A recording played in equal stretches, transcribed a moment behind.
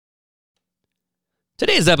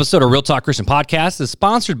Today's episode of Real Talk Christian Podcast is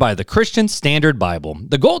sponsored by the Christian Standard Bible.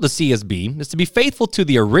 The goal of the CSB is to be faithful to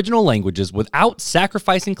the original languages without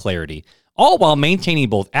sacrificing clarity, all while maintaining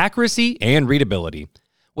both accuracy and readability.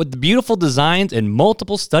 With the beautiful designs and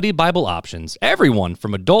multiple study Bible options, everyone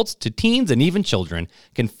from adults to teens and even children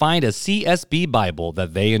can find a CSB Bible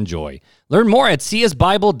that they enjoy. Learn more at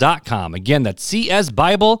csbible.com. Again, that's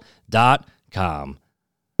csbible.com.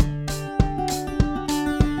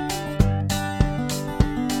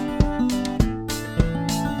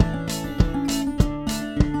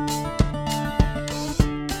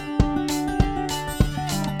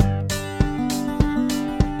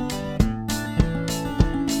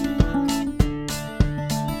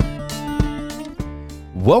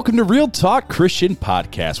 Welcome to Real Talk Christian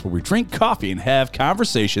Podcast, where we drink coffee and have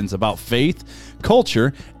conversations about faith,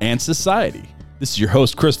 culture, and society. This is your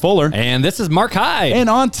host, Chris Fuller. And this is Mark Hyde. And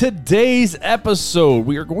on today's episode,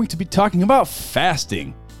 we are going to be talking about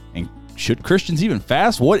fasting. And should Christians even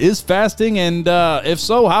fast? What is fasting? And if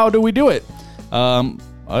so, how do we do it? I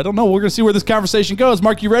don't know. We're going to see where this conversation goes.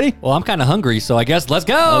 Mark, you ready? Well, I'm kind of hungry, so I guess let's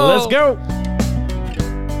go. Let's go.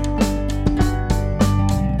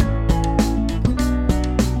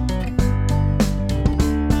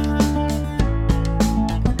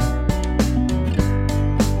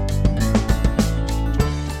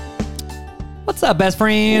 What's up, best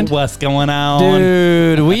friend? What's going on?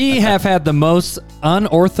 Dude, we have had the most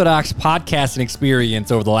unorthodox podcasting experience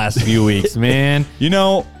over the last few weeks, man. You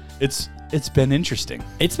know, it's been interesting.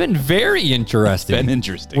 It's been very interesting. It's been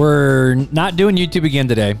interesting. We're not doing YouTube again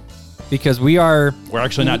today because We're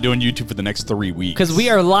actually not doing YouTube for the next 3 weeks. Because we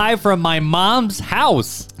are live from my mom's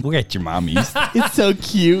house. Look at your mommies. It's so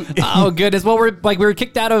cute. Oh, goodness. Well, we were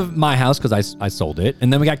kicked out of my house because I sold it.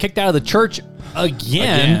 And then we got kicked out of the church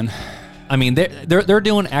again. I mean, they're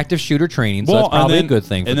doing active shooter training, so that's probably a good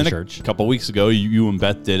thing for the church. A couple weeks ago, you and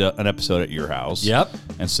Beth did an episode at your house. Yep.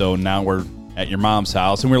 And so now we're at your mom's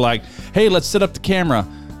house, and we're like, hey, let's set up the camera.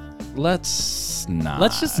 Let's not.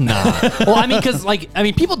 Let's just not. Well, I mean, because,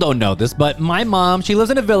 people don't know this, but my mom, she lives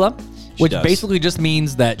in a villa, which basically just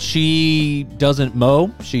means that she doesn't mow.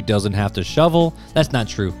 She doesn't have to shovel. That's not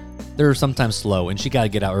true. They're sometimes slow, and she got to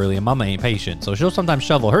get out early, and mama ain't patient. So she'll sometimes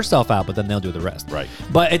shovel herself out, but then they'll do the rest. Right.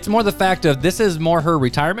 But it's more the fact of this is more her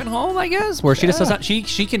retirement home, I guess, where she just doesn't,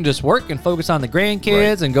 she can just work and focus on the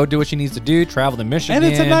grandkids and go do what she needs to do, travel to Michigan.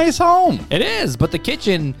 And it's a nice home. It is, but the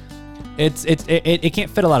kitchen, it can't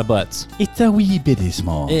fit a lot of butts. It's a wee bitty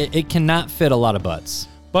small. It cannot fit a lot of butts.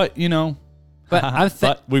 But, you know.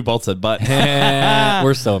 But we both said but.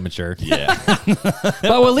 We're so immature. Yeah. But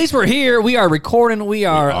at least we're here. We are recording. We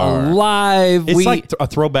are alive. It's like a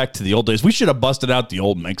throwback to the old days. We should have busted out the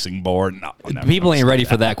old mixing board. No, people ain't ready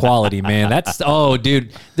for that quality, man.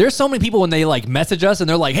 Dude. There's so many people when they message us and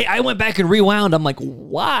they're like, hey, I went back and rewound. I'm like,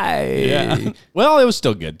 why? Yeah. Well, it was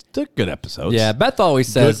still good. Good episodes. Yeah. Beth always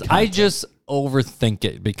says, I just overthink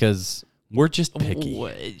it because we're just picky.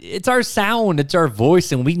 It's our sound. It's our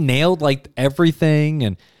voice. And we nailed everything.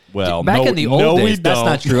 And well, back in the old days, that's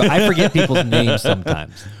not true. I forget people's names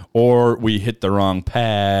sometimes. Or we hit the wrong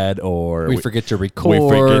pad, or we forget to record. We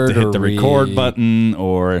forget to hit the record button,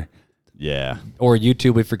 or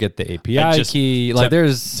YouTube, we forget the API key.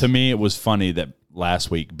 To me, it was funny that last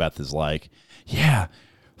week Beth is like, yeah,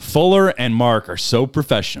 Fuller and Mark are so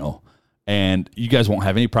professional, and you guys won't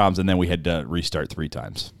have any problems. And then we had to restart 3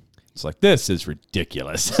 times. It's like, this is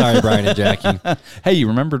ridiculous. Sorry, Brian and Jackie. Hey, you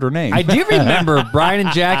remembered her name. I do remember Brian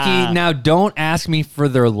and Jackie. Now, don't ask me for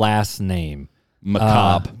their last name.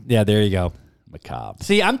 Macabre. Yeah, there you go. Macabre.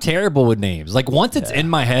 See, I'm terrible with names. Once it's in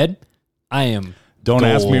my head, I am. Don't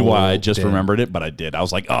ask me why I just remembered it, but I did. I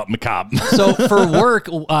was like, oh, macabre. So for work,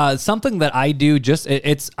 something that I do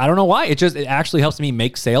I don't know why. It actually helps me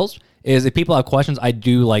make sales. Is if people have questions, I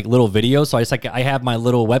do little videos. So I have my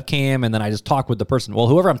little webcam and then I just talk with the person. Well,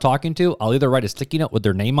 whoever I'm talking to, I'll either write a sticky note with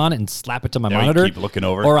their name on it and slap it to my monitor. Keep looking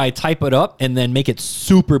over. Or I type it up and then make it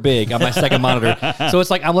super big on my second monitor. So it's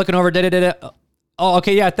I'm looking over, oh,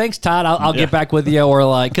 okay, yeah, thanks, Todd. I'll get back with you.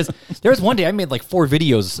 Or because there was one day I made 4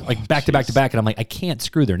 videos back to back to back, and I'm like, I can't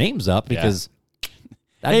screw their names up because.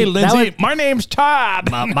 Hey, Lindsay, my name's Todd.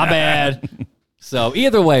 My bad. So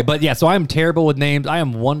either way, but yeah, so I'm terrible with names. I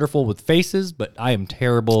am wonderful with faces, but I am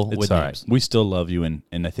terrible with names. Right. We still love you, and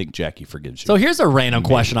I think Jackie forgives you. So here's a random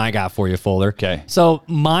question I got for you, Fuller. Okay. So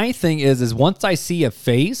my thing is once I see a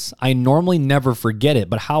face, I normally never forget it,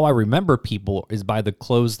 but how I remember people is by the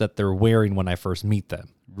clothes that they're wearing when I first meet them.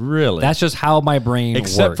 Really? That's just how my brain works.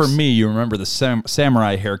 Except for me, you remember the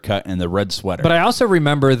samurai haircut and the red sweater. But I also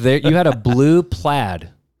remember that you had a blue plaid.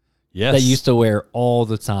 Yes. that you used to wear all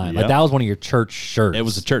the time. Like Yep. that was one of your church shirts. It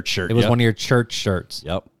was a church shirt. It was yep. one of your church shirts.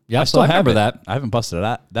 Yep. Yep, I so still I have remember it. that. I haven't busted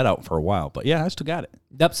that out for a while, but yeah, I still got it.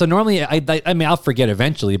 Yep. So normally, I mean, I'll forget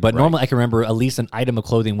eventually, but normally I can remember at least an item of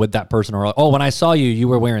clothing with that person, or oh, when I saw you, you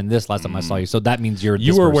were wearing this last time I saw you, so that means you're.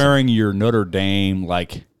 You this were person. wearing your Notre Dame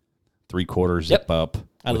like 3/4 zip Yep. up.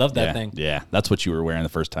 I love that yeah, thing. Yeah, that's what you were wearing the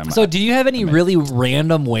first time. So, do you have any really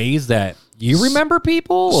random ways that you remember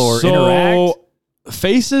people or interact?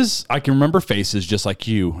 Faces, I can remember faces just like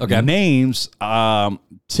you. Okay. Names,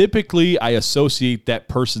 typically I associate that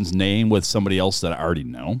person's name with somebody else that I already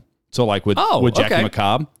know. So like with Jackie okay.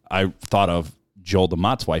 McCobb, I thought of Joel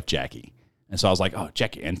DeMott's wife, Jackie. And so I was like, oh,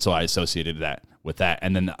 Jackie. And so I associated that with that.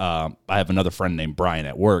 And then I have another friend named Brian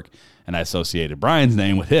at work, and I associated Brian's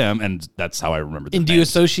name with him, and that's how I remember the And do you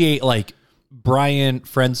associate like Brian,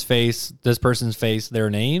 friend's face, this person's face, their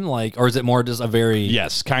name, like, or is it more just a very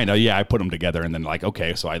Yes, kind of. Yeah, I put them together, and then like,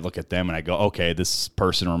 okay, so I look at them and I go, okay, this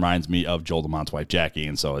person reminds me of Joel DeMont's wife, Jackie,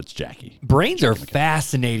 and so it's Jackie. brains are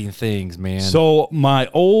fascinating things, man. So the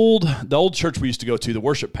old church we used to go to, the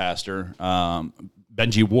worship pastor,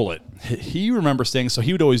 Benji Woollett, he remembers saying, so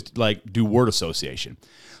he would always like do word association.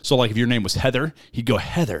 So like if your name was Heather, he'd go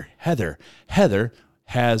Heather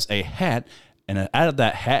has a hat, and out of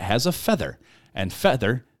that hat has a feather, and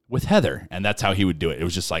feather with Heather, and that's how he would do it. It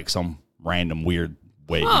was just like some random weird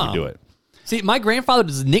way he would do it. See, my grandfather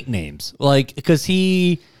does nicknames, like, because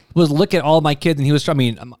he was looking at all my kids and he was, I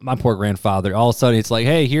mean, my poor grandfather, all of a sudden it's like,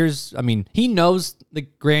 hey, he knows the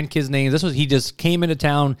grandkids' names. He just came into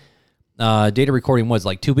town. Data recording was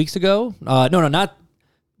like 2 weeks ago. A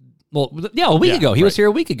week ago. He was here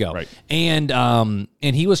a week ago. Right. And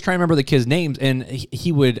he was trying to remember the kids' names, and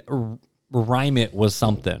he would rhyme it with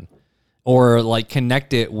something, or like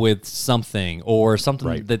connect it with something, or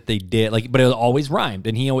something that they did, like, but it was always rhymed,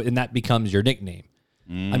 and that becomes your nickname.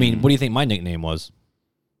 I mean, what do you think my nickname was?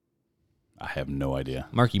 I have no idea.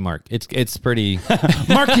 Marky Mark. It's pretty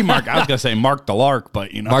Marky Mark. I was gonna say Mark the Lark,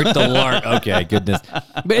 but Mark the Lark. Okay, goodness.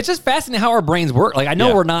 But it's just fascinating how our brains work. Like, I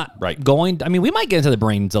know we're not going. I mean, we might get into the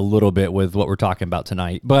brains a little bit with what we're talking about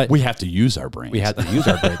tonight, but we have to use our brains. we have to use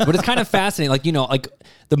our brains. But it's kind of fascinating. Like, like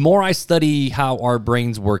the more I study how our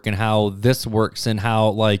brains work and how this works, and how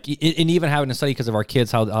like, and even having to study because of our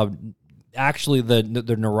kids, how actually the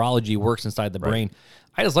neurology works inside the brain.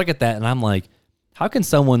 I just look at that and I'm like, how can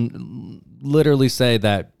someone literally say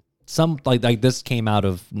that like this came out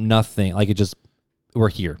of nothing? Like, we're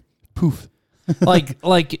here. Poof. like,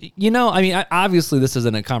 I mean, obviously this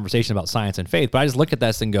isn't a conversation about science and faith, but I just look at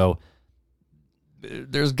this and go,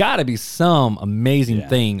 there's got to be some amazing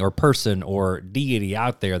thing or person or deity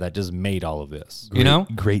out there that just made all of this,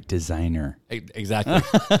 Great designer. Exactly.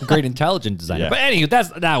 Great intelligent designer. But anyway,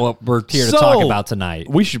 that's not what we're here to talk about tonight.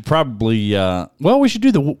 We should probably, we should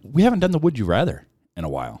do we haven't done the Would You Rather in a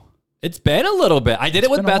while. It's been a little bit. I did it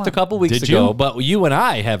with Beth a couple weeks ago, but you and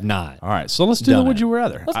I have not. All right, so let's do the Would You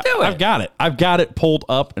Rather. Let's do it. I've got it pulled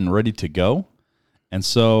up and ready to go. And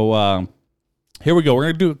so here we go. We're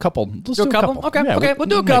going to do a couple. Let's do a couple. Okay, we'll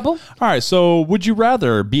do a couple. All right, so would you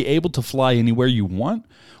rather be able to fly anywhere you want,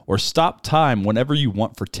 or stop time whenever you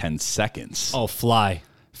want for 10 seconds? Oh, fly.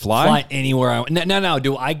 Fly? Fly anywhere I want. No.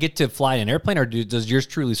 Do I get to fly an airplane, or does yours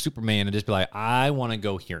truly Superman and just be like, I want to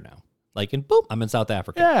go here now? Like, and boom, I'm in South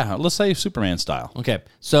Africa. Yeah, let's say Superman style. Okay,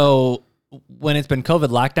 so when it's been COVID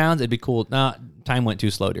lockdowns, it'd be cool. Nah, time went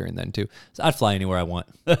too slow during then too. So I'd fly anywhere I want.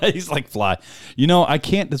 He's like, fly. I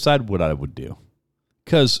can't decide what I would do.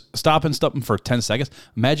 Because stopping for 10 seconds,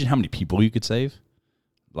 imagine how many people you could save.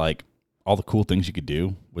 Like, all the cool things you could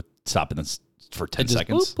do with stopping for 10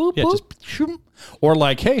 seconds. Boop, boop, boop. Just, or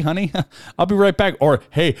like, hey, honey, I'll be right back. Or,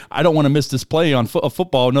 hey, I don't want to miss this play on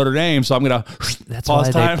football Notre Dame, so I'm going to That's pause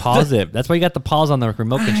why time. they pause it. That's why you got the pause on the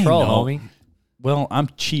remote control, homie. Well, I'm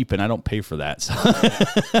cheap and I don't pay for that. So.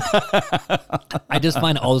 I just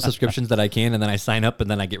find all the subscriptions that I can, and then I sign up, and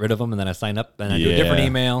then I get rid of them, and then I sign up, and I do a different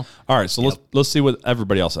email. All right, so let's see what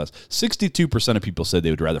everybody else says. 62% of people said they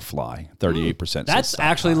would rather fly. 38%. That's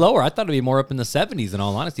actually lower. I thought it'd be more up in the 70s. In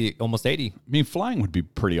all honesty, almost 80. I mean, flying would be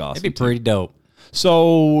pretty awesome. It'd be pretty dope.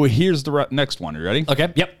 So here's the next one. Are you ready?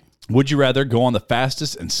 Okay. Yep. Would you rather go on the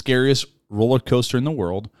fastest and scariest roller coaster in the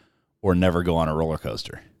world, or never go on a roller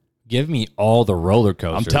coaster? Give me all the roller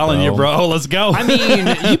coasters. I'm telling you, bro. Let's go. I mean,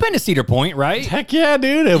 you've been to Cedar Point, right? Heck yeah,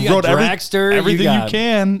 dude. I've rode dragster, everything you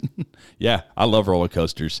can. Yeah, I love roller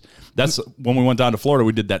coasters. That's when we went down to Florida.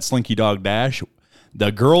 We did that Slinky Dog Dash.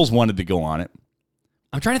 The girls wanted to go on it.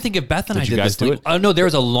 I'm trying to think if Beth and I you did guys this. do it? Oh no, there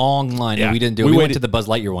was a long line and we didn't do it. We went to the Buzz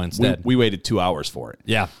Lightyear one instead. We waited 2 hours for it.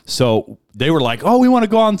 Yeah. So they were like, "Oh, we want to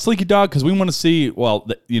go on Slinky Dog because we want to see." Well,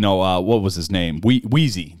 what was his name?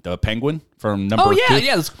 Wheezy, the penguin from number. Oh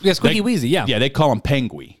yeah, 2. yeah, Squeaky Wheezy. Yeah, Yeah, they call him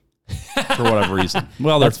Pengui. For whatever reason.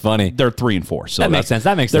 Well, that's funny. They're 3 and 4, so that makes sense.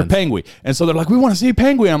 They're Pengui, and so they're like, "We want to see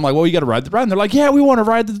Pengui." I'm like, "Well, you got to ride the ride." And they're like, "Yeah, we want to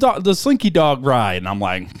ride the Slinky Dog ride." And I'm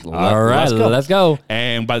like, "All right, let's go."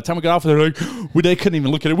 And by the time we got off, they're like, they couldn't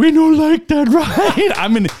even look at it. We don't like that ride. I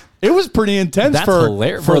mean, it was pretty intense. That's for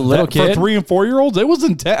hilarious. For a little kid, for 3 and 4 year olds. It was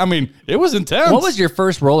intense. I mean, it was intense. What was your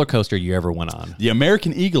first roller coaster you ever went on? The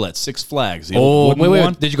American Eagle at Six Flags. The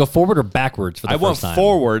wait. Did you go forward or backwards for the first time? I went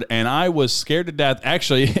forward, and I was scared to death.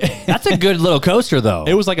 Actually, that's a good little coaster, though.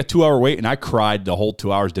 It was like a 2-hour wait, and I cried the whole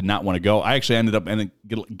 2 hours. Did not want to go. I actually ended up, and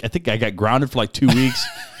I think I got grounded for like 2 weeks,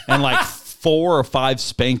 and like 4 or 5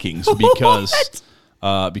 spankings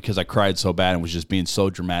because I cried so bad and was just being so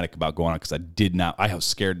dramatic about going on because I was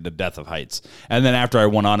scared to death of heights. And then after I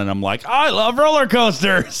went on and I'm like, I love roller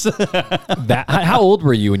coasters. How old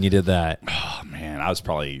were you when you did that? Oh, man, I was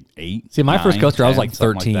probably 8. See, my 9, first coaster, 10, I was like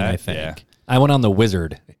 13, like I think. Yeah. I went on the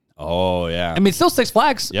Wizard. Oh, yeah. I mean, it's still Six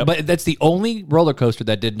Flags, Yep. but that's the only roller coaster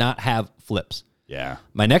that did not have flips. Yeah.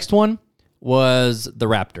 My next one was the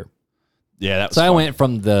Raptor. Yeah, that was So fun. I went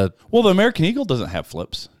from the... Well, the American Eagle doesn't have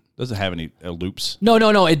flips. Doesn't have any loops. No,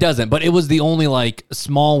 it doesn't. But it was the only like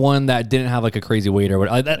small one that didn't have like a crazy weight or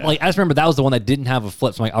whatever. Like I just remember that was the one that didn't have a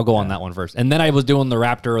flip. So I'm like, I'll go on that one first. And then I was doing the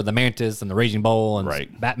Raptor, or the Mantis, and the Raging Bull,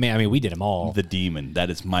 and Batman. I mean, we did them all. The Demon.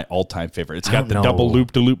 That is my all-time favorite. It's got the double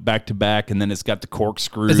loop-to-loop back-to-back, and then it's got the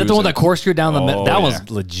corkscrews. Is that the one that corkscrewed down the middle? That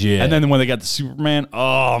was legit. And then when they got the Superman,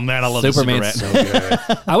 oh man, I love Superman. So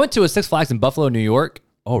good. I went to a Six Flags in Buffalo, New York.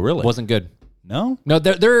 Oh really? Wasn't good. No,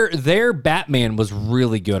 their Batman was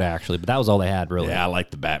really good actually, but that was all they had really. Yeah, I like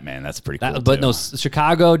the Batman. That's pretty cool. But no,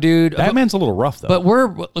 Chicago, dude. Batman's a little rough though. But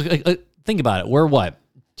we're think about it. We're what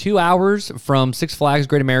 2 hours from Six Flags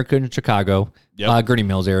Great America in Chicago, Gurney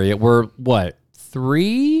Mills area. We're what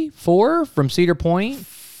 3, 4 from Cedar Point.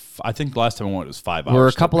 I think the last time I went it was 5 hours. We're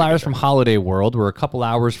a couple hours from Holiday World. We're a couple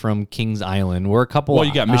hours from Kings Island. We're a couple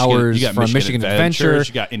you got Michigan, hours you got from Michigan Adventure.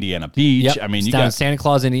 You got Indiana Beach. Yep. I mean, you down got Santa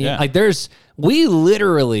Claus, Indiana. Like we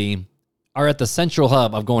literally are at the central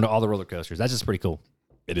hub of going to all the roller coasters. That's just pretty cool.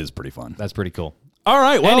 It is pretty fun. That's pretty cool. All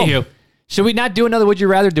right. Well, anywho, should we not do another Would You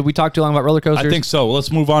Rather? Did we talk too long about roller coasters? I think so.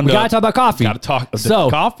 Let's move on. We got to talk about coffee. Got to talk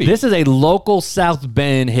about coffee. This is a local South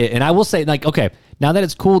Bend hit. And I will say, like, okay, now that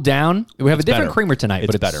it's cooled down, we have a different creamer tonight,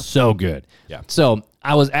 but it's better. So good. Yeah. So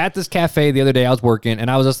I was at this cafe the other day. I was working,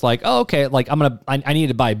 and I was just like, oh, okay, like I needed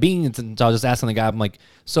to buy beans. And so I was just asking the guy, I'm like,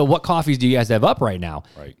 so what coffees do you guys have up right now?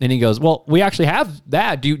 Right. And he goes, well, we actually have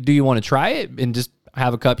that. Do you want to try it and just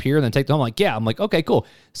have a cup here and then take them home? I'm like, yeah. I'm like, okay, cool.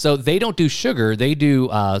 So they don't do sugar. They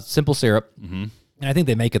do simple syrup. Mm-hmm. And I think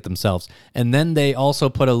they make it themselves. And then they also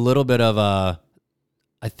put a little bit of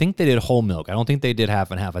I think they did whole milk. I don't think they did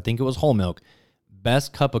half and half. I think it was whole milk.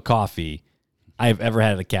 Best cup of coffee I've ever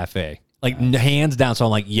had at a cafe. Like hands down. So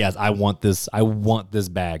I'm like, yes, I want this. I want this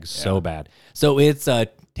bag so bad. So it's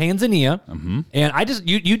Tanzania. Mm-hmm. And I just,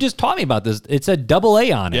 you just taught me about this. It's a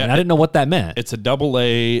AA on it. And I didn't know what that meant. It's a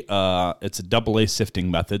AA. It's a AA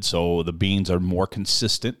sifting method. So the beans are more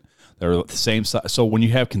consistent. They're the same size. So when you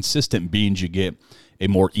have consistent beans, you get a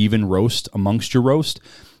more even roast amongst your roast.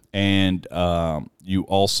 And you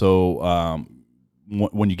also,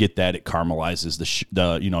 when you get that, it caramelizes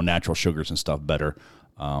the natural sugars and stuff better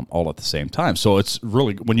all at the same time. So it's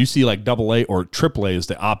really, when you see like AA or AAA is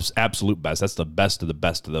the absolute best. That's the best of the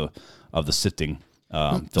best of the sifting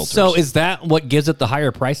filters. So is that what gives it the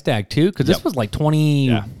higher price tag too? Because this was like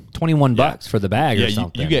 $21 for the bag or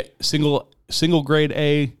something. You get single grade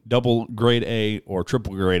A, double grade A, or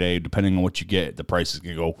triple grade A, depending on what you get. The price is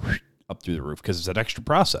going to go up through the roof because it's an extra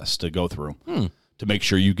process to go through to make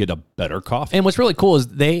sure you get a better coffee. And what's really cool is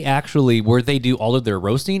they actually, where they do all of their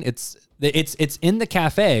roasting, it's in the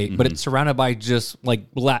cafe, but it's surrounded by just like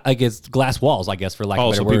it's glass walls, I guess, for lack of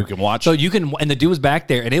a better word. People can watch. So you can, and the dude was back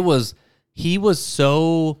there, and he was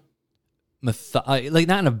so like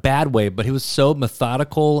not in a bad way, but he was so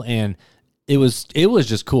methodical, and it was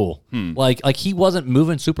just cool. Like he wasn't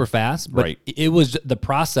moving super fast, but it was the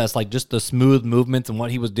process, like just the smooth movements and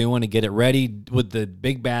what he was doing to get it ready with the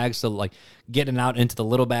big bags, so like getting out into the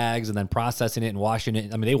little bags and then processing it and washing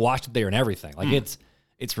it. I mean, they washed it there and everything. Like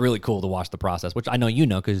it's really cool to watch the process, which I know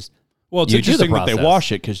because it's interesting that they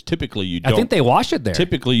wash it because typically you don't. I think they wash it there.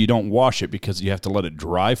 Typically you don't wash it because you have to let it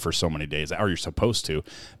dry for so many days, or you're supposed to,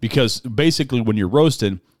 because basically when you're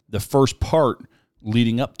roasting, the first part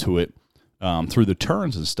leading up to it, through the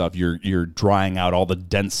turns and stuff, you're drying out all the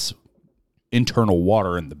dense internal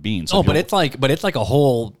water in the bean. So but it's like a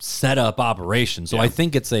whole setup operation. So I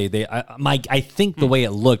think it's I think the way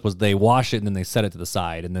it looked was they wash it and then they set it to the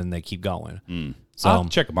side and then they keep going. So I'll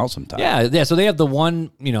check them out sometime. Yeah. So they have the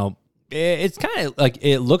one, it's kind of like,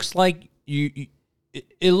 it looks like it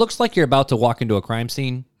looks like you're about to walk into a crime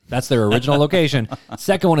scene. That's their original location.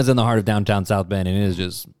 Second one is in the heart of downtown South Bend, and it is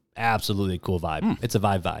just absolutely a cool vibe. It's a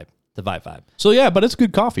vibe. It's a vibe. So yeah, but it's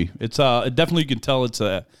good coffee. It's definitely, you can tell it's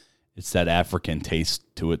that African taste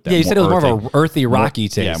to it. That You said it was more of a earthy, rocky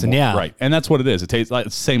taste. Right. And that's what it is. It tastes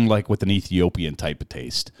like same like with an Ethiopian type of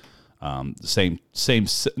taste. Same,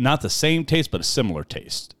 not the same taste, but a similar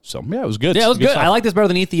taste. So yeah, it was good. Yeah, it was good. I like this better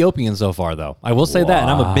than Ethiopian so far, though. I will say that, and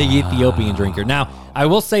I'm a big Ethiopian drinker. Now, I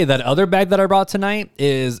will say that other bag that I brought tonight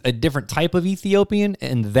is a different type of Ethiopian,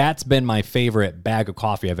 and that's been my favorite bag of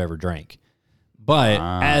coffee I've ever drank.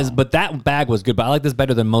 But that bag was good. But I like this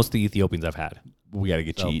better than most of the Ethiopians I've had. We got to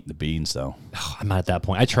get you eating the beans, though. Oh, I'm not at that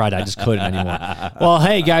point. I tried. I just couldn't anymore. Well,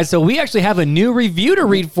 hey, guys. So we actually have a new review to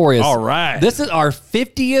read for you. All right. This is our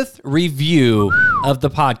 50th review of the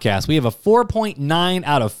podcast. We have a 4.9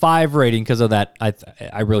 out of 5 rating because of that. I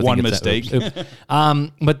really one think mistake.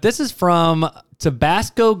 But this is from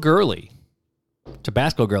Tabasco Girly.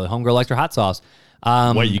 Tabasco Girly. Homegirl likes her hot sauce.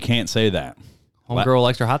 Wait, you can't say that. Homegirl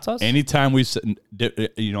likes her hot sauce? Anytime we,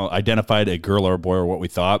 identified a girl or a boy or what we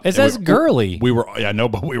thought. It says girly. We were,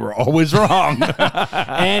 but we were always wrong.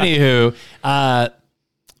 Anywho, I'm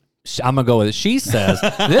going to go with it. She says,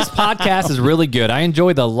 this podcast is really good. I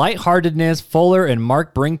enjoy the lightheartedness Fuller and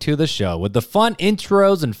Mark bring to the show. With the fun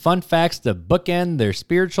intros and fun facts to bookend their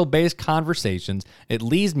spiritual-based conversations, it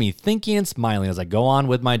leaves me thinking and smiling as I go on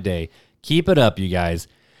with my day. Keep it up, you guys.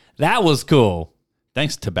 That was cool.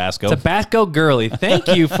 Thanks, Tabasco. Tabasco Girly. Thank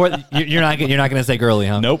you for... You're not going to say girly,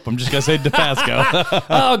 huh? Nope, I'm just going to say Tabasco.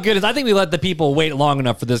 Oh, goodness. I think we let the people wait long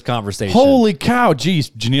enough for this conversation. Holy cow. Geez,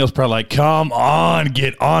 Janelle's probably like, come on,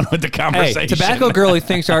 get on with the conversation. Hey, Tabasco Girly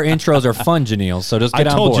thinks our intros are fun, Janelle, so just get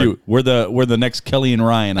on board. I told you, we're the next Kelly and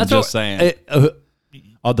Ryan. I'm just saying.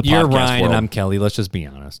 Of the you're podcast Ryan world. and I'm Kelly. Let's just be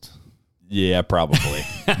honest. Yeah, probably.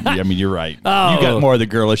 I mean, you're right. Oh. You got more of the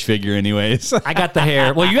girlish figure anyways. I got the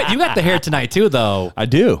hair. Well, you got the hair tonight too, though. I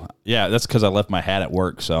do. Yeah, that's because I left my hat at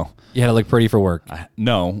work. So you had to look pretty for work.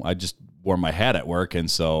 No, I just wore my hat at work, and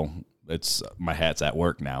so my hat's at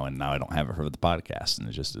work now, and now I don't have it for the podcast, and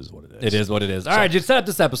it just is what it is. It is what it is. All right, just set up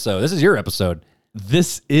this episode. This is your episode.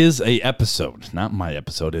 This is a episode, not my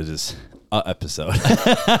episode. It is a episode.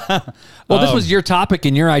 Well, this was your topic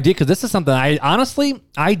and your idea, because this is something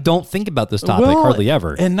I don't think about this topic hardly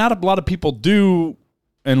ever. And not a lot of people do,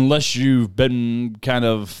 unless you've been kind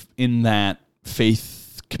of in that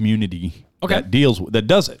faith community that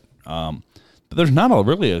does it. But there's not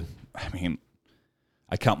I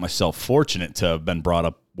count myself fortunate to have been brought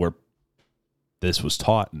up where this was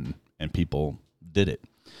taught and people did it.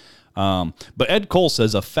 But Ed Cole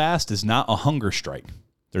says a fast is not a hunger strike.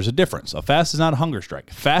 There's a difference. A fast is not a hunger strike.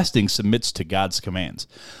 Fasting submits to God's commands.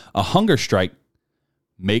 A hunger strike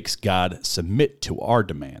makes God submit to our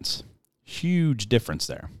demands. Huge difference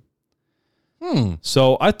there.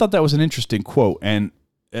 So I thought that was an interesting quote. And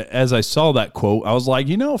as I saw that quote, I was like,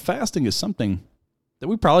 fasting is something that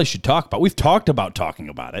we probably should talk about. We've talked about talking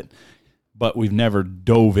about it, but we've never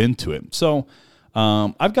dove into it. So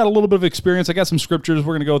I've got a little bit of experience. I got some scriptures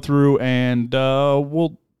we're going to go through, and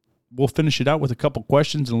we'll finish it out with a couple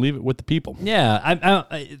questions and leave it with the people. Yeah,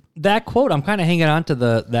 that quote, I'm kind of hanging on to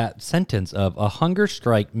that sentence of a hunger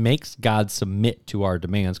strike makes God submit to our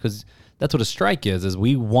demands, because that's what a strike is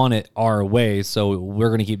we want it our way, so we're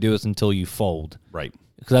going to keep doing this until you fold. Right.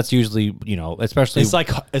 Because that's usually, especially...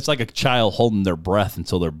 It's like a child holding their breath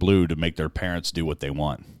until they're blue to make their parents do what they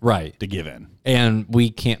want. Right. To give in. And we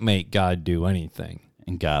can't make God do anything.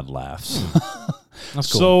 And God laughs.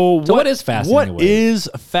 That's cool. So what is fasting? What is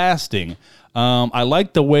fasting? I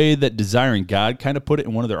like the way that Desiring God kind of put it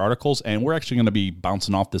in one of their articles, and we're actually going to be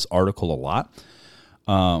bouncing off this article a lot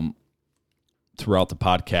throughout the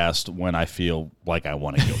podcast when I feel like I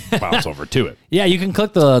want to go bounce over to it. Yeah, you can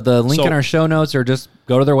click the link in our show notes, or just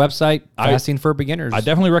go to their website, Fasting for Beginners. I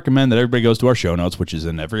definitely recommend that everybody goes to our show notes, which is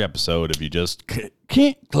in every episode. If you just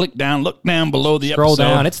can't look down below the Scroll episode.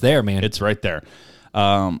 down, it's there, man. It's right there.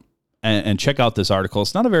 And check out this article.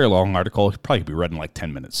 It's not a very long article. It probably could be read in like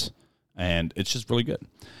 10 minutes. And it's just really good.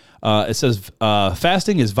 It says,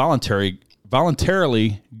 fasting is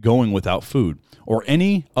voluntarily going without food or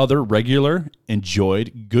any other regular,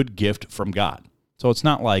 enjoyed good gift from God. So it's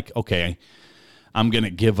not like, okay, I'm going to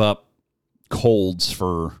give up colds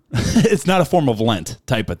for... It's not a form of Lent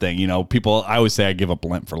type of thing. I always say I give up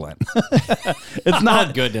Lent for Lent. It's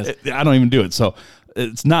not... Goodness. I don't even do it. So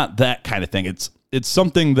It's not that kind of thing. It's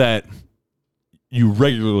something that you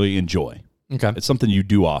regularly enjoy. Okay. It's something you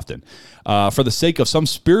do often. For the sake of some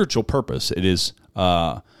spiritual purpose, it is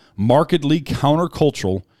markedly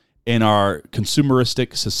countercultural in our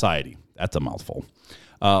consumeristic society. That's a mouthful.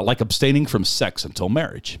 Like abstaining from sex until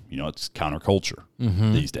marriage. It's counterculture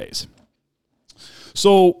these days.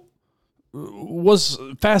 So, was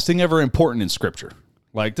fasting ever important in Scripture?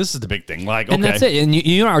 Like, this is the big thing. Like, And that's it. And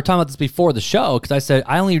you and I were talking about this before the show, because I said,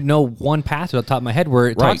 I only know one passage off the top of my head where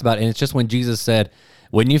it talks about it, and it's just when Jesus said,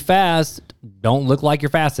 when you fast, don't look like you're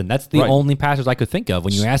fasting. That's the only passage I could think of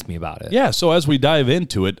when you asked me about it. Yeah, so as we dive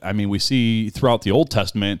into it, I mean, we see throughout the Old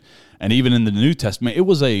Testament and even in the New Testament, it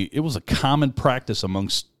was a common practice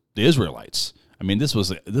amongst the Israelites. I mean, this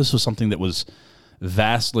was something that was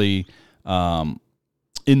vastly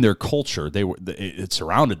in their culture. It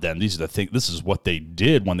surrounded them. This is what they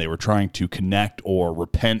did when they were trying to connect or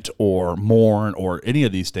repent or mourn or any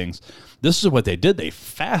of these things. This is what they did. They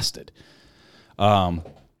fasted.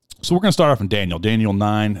 So we're going to start off in Daniel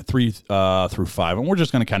 9, 3 through 5, and we're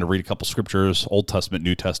just going to kind of read a couple scriptures, Old Testament,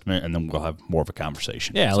 New Testament, and then we'll have more of a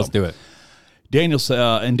conversation. Yeah, let's do it. Daniel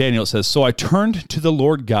it says, "So I turned to the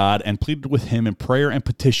Lord God and pleaded with him in prayer and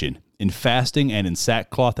petition, in fasting and in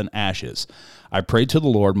sackcloth and ashes. I prayed to the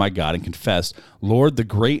Lord my God and confessed, Lord, the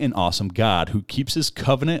great and awesome God, who keeps his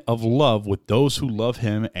covenant of love with those who love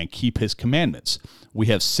him and keep his commandments. We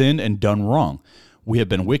have sinned and done wrong. We have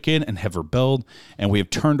been wicked and have rebelled, and we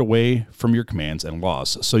have turned away from your commands and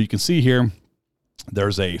laws." So you can see here,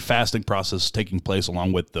 there's a fasting process taking place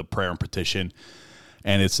along with the prayer and petition,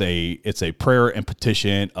 and it's a prayer and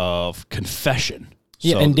petition of confession.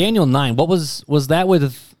 Yeah, and Daniel 9, what was that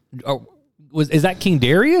with? Is that King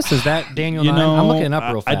Darius? Is that Daniel 9? I'm looking it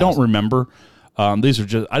up real fast. I don't remember. These are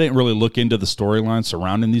just, I didn't really look into the storyline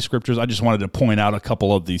surrounding these scriptures. I just wanted to point out a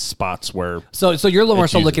couple of these spots where. So you're more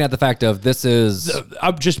so looking at the fact of this is.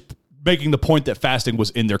 I'm just making the point that fasting was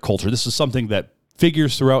in their culture. This is something that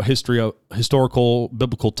figures throughout history, historical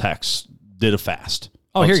biblical texts did a fast.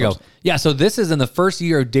 Oh, here you go. Yeah, so this is in the first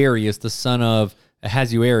year of Darius, the son of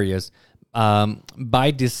Ahasuerus,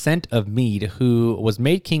 by descent of Mede, who was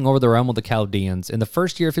made king over the realm of the Chaldeans. In the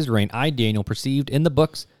first year of his reign, I, Daniel, perceived in the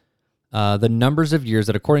books the numbers of years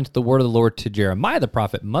that according to the word of the Lord to Jeremiah the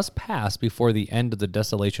prophet must pass before the end of the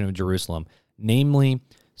desolation of Jerusalem, namely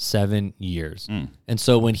 7 years. And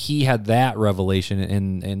so when he had that revelation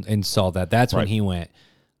and saw that's when he went,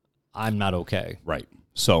 I'm not okay. Right.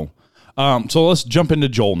 So let's jump into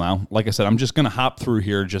Joel now. Like I said, I'm just going to hop through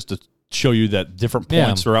here just to show you that different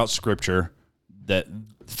points throughout Scripture that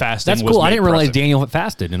fasting was. That's cool. I didn't realize present. Daniel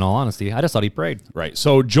fasted, in all honesty. I just thought he prayed. Right.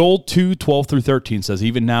 So Joel 2, 12 through 13 says,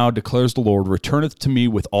 "Even now declares the Lord, returneth to me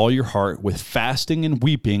with all your heart, with fasting and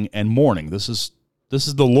weeping and mourning." This is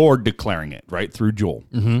the Lord declaring it, right, through Joel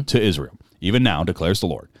to Israel. "Even now declares the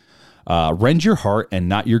Lord. Rend your heart and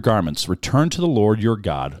not your garments. Return to the Lord your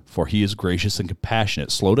God, for he is gracious and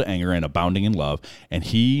compassionate, slow to anger and abounding in love, and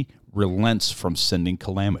he relents from sending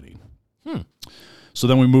calamity." So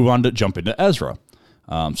then we move on to jump into Ezra.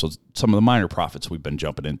 So some of the minor prophets we've been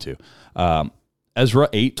jumping into. Ezra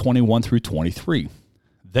 8, 21 through 23.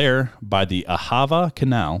 "There, by the Ahava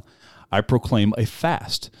Canal, I proclaim a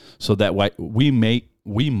fast, so that we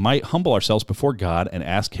might humble ourselves before God and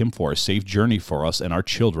ask him for a safe journey for us and our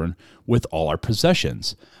children with all our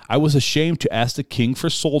possessions. I was ashamed to ask the king for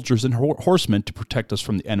soldiers and horsemen to protect us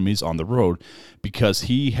from the enemies on the road, because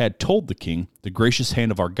he had told the king, the gracious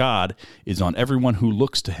hand of our God is on everyone who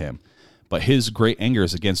looks to him, but his great anger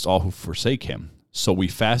is against all who forsake him. So we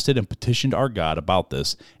fasted and petitioned our God about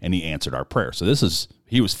this, and he answered our prayer." So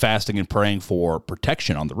he was fasting and praying for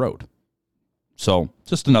protection on the road. So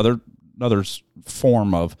just another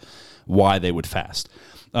form of why they would fast.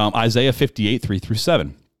 Isaiah 58, 3 through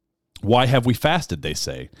 7. "Why have we fasted, they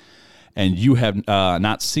say, and you have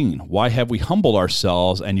not seen? Why have we humbled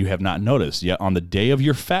ourselves, and you have not noticed? Yet on the day of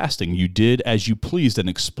your fasting you did as you pleased and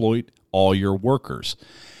exploit all your workers.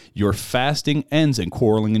 Your fasting ends in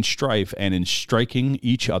quarreling and strife, and in striking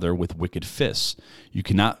each other with wicked fists. You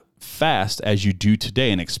cannot fast as you do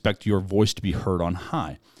today and expect your voice to be heard on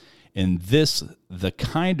high. In this, the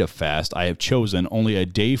kind of fast I have chosen, only a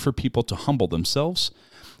day for people to humble themselves.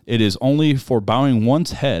 It is only for bowing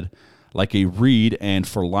one's head like a reed and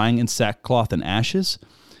for lying in sackcloth and ashes.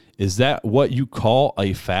 Is that what you call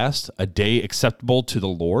a fast, a day acceptable to the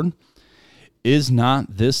Lord? Is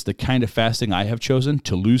not this the kind of fasting I have chosen,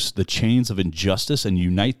 to loose the chains of injustice and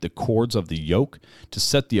unite the cords of the yoke, to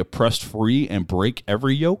set the oppressed free and break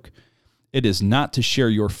every yoke? It is not to share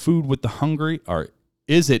your food with the hungry, or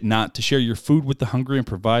is it not to share your food with the hungry and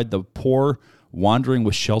provide the poor wandering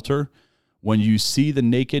with shelter? when you see the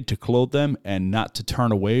naked to clothe them and not to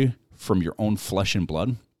turn away from your own flesh and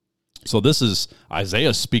blood. So this is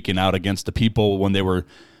Isaiah speaking out against the people when they were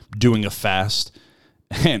doing a fast,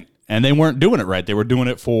 and they weren't doing it right. They were doing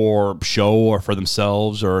it for show or for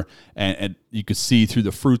themselves, and you could see through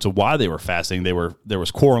the fruits of why they were fasting. There was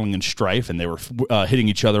quarreling and strife, and they were hitting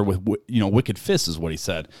each other with wicked fists, is what he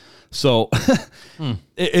said. So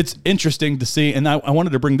it's interesting to see, and I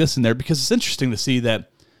wanted to bring this in there because it's interesting to see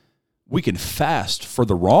that we can fast for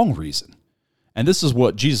the wrong reason, and this is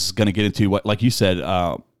what Jesus is going to get into. What, like you said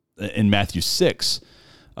in Matthew 6,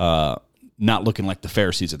 not looking like the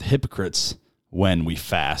Pharisees or the hypocrites when we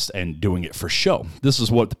fast and doing it for show. This is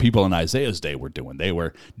what the people in Isaiah's day were doing. They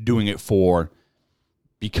were doing it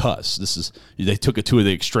because they took it to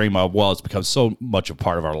the extreme of, well, it's become so much a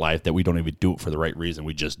part of our life that we don't even do it for the right reason.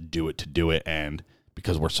 We just do it to do it, and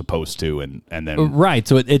because we're supposed to, and then right.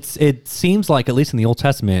 So it seems like, at least in the Old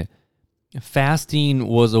Testament, fasting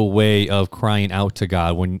was a way of crying out to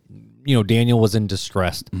God when Daniel was in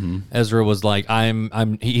distress. Ezra was like,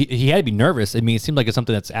 he had to be nervous. I mean, it seemed like it's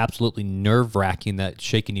something that's absolutely nerve-wracking, that's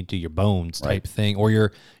shaking you to your bones type thing, or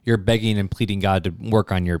you're begging and pleading God to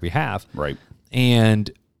work on your behalf. Right. And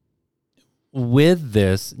with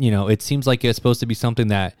this, it seems like it's supposed to be something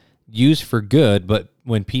that used for good, but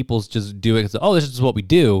when people just do it, this is what we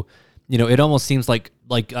do, it almost seems like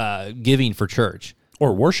giving for church.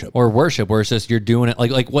 Or worship, where it's just you're doing it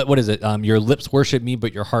like what is it? Your lips worship me,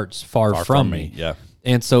 but your heart's far from me. Yeah,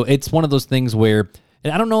 and so it's one of those things where,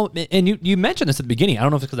 and I don't know. And you mentioned this at the beginning. I don't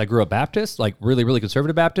know if it's because I grew up Baptist, like really, really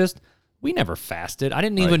conservative Baptist. We never fasted. I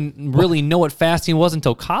didn't even really know what fasting was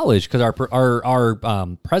until college because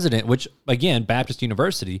our president, which again Baptist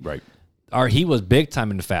University, right, he was big time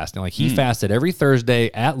into fasting. Like he fasted every Thursday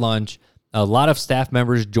at lunch. A lot of staff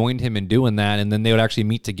members joined him in doing that, and then they would actually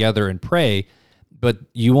meet together and pray. But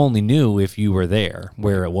you only knew if you were there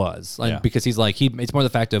where it was. Because he's like, it's more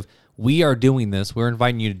the fact of, we are doing this. We're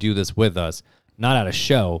inviting you to do this with us, not at a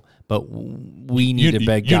show, but we need to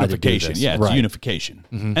beg God to do this. Yeah, it's unification.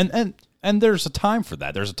 And there's a time for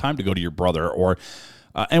that. There's a time to go to your brother or,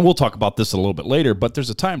 and we'll talk about this a little bit later, but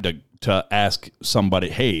there's a time to ask somebody,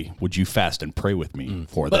 hey, would you fast and pray with me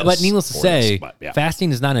for this? But needless to say,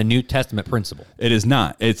 fasting is not a New Testament principle. It is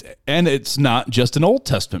not. It's not just an Old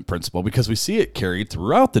Testament principle because we see it carried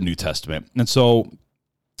throughout the New Testament. And so,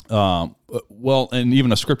 and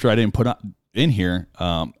even a scripture I didn't put in here,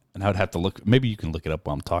 and I would have to look, maybe you can look it up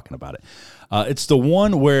while I'm talking about it. It's the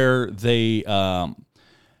one where the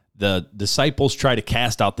disciples try to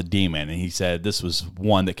cast out the demon, and he said this was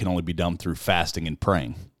one that can only be done through fasting and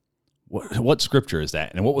praying. What scripture is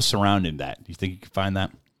that, and what was surrounding that? Do you think you can find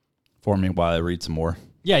that for me while I read some more?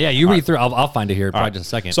 Yeah, you read through. I'll find it here probably just a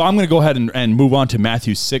second. So I'm going to go ahead and move on to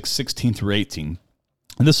Matthew 6:16 through 18.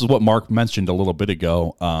 And this is what Mark mentioned a little bit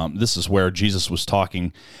ago. This is where Jesus was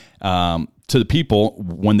talking to the people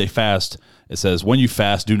when they fast. It says, when you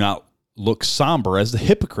fast, do not look somber as the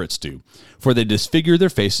hypocrites do, for they disfigure their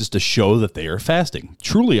faces to show that they are fasting.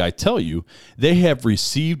 Truly, I tell you, they have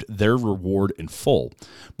received their reward in full.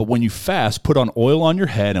 But when you fast, put on oil on your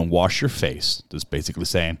head and wash your face. This is basically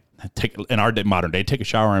saying, in our modern day, take a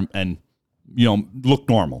shower and look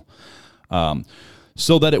normal,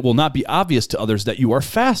 so that it will not be obvious to others that you are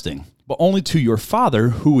fasting, but only to your Father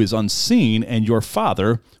who is unseen, and your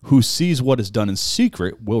Father who sees what is done in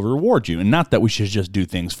secret will reward you. And not that we should just do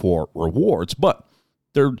things for rewards, but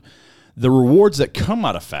the rewards that come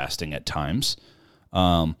out of fasting at times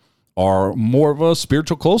are more of a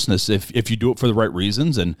spiritual closeness if you do it for the right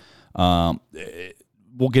reasons. And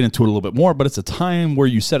we'll get into it a little bit more, but it's a time where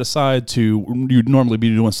you set aside you'd normally be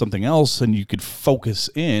doing something else, and you could focus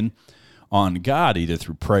in on God, either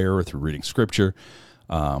through prayer or through reading scripture.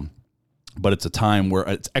 But it's a time where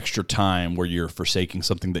it's extra time where you're forsaking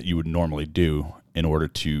something that you would normally do in order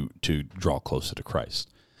to draw closer to Christ.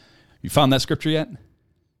 You found that scripture yet? Or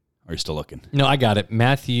are you still looking? No, I got it.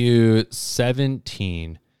 Matthew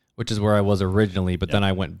 17, which is where I was originally, but then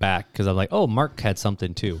I went back because I'm like, oh, Mark had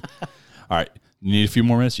something too. All right. You need a few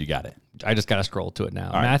more minutes? You got it. I just got to scroll to it now.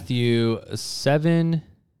 All right. Matthew 7.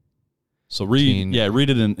 So read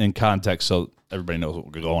it in context so everybody knows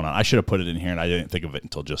what's going on. I should have put it in here, and I didn't think of it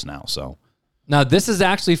until just now. So now this is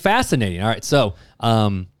actually fascinating. All right, so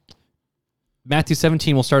Matthew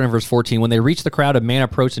 17, we'll start in verse 14. When they reached the crowd, a man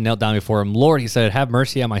approached and knelt down before him. Lord, he said, have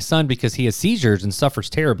mercy on my son because he has seizures and suffers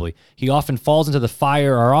terribly. He often falls into the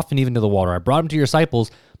fire or often even to the water. I brought him to your disciples,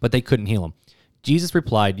 but they couldn't heal him. Jesus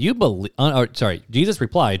replied,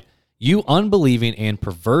 You unbelieving and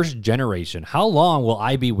perverse generation, how long will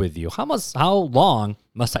I be with you? How long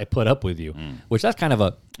must I put up with you? Which that's kind of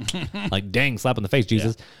a like dang slap in the face,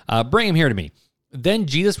 Jesus. Bring him here to me. Then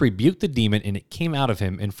Jesus rebuked the demon, and it came out of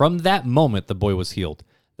him. And from that moment, the boy was healed.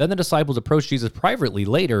 Then the disciples approached Jesus privately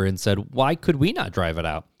later and said, why could we not drive it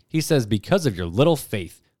out? He says, because of your little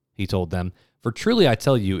faith, he told them. For truly I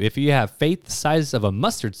tell you, if you have faith the size of a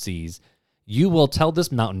mustard seed, you will tell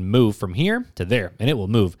this mountain, move from here to there, and it will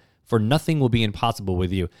move. For nothing will be impossible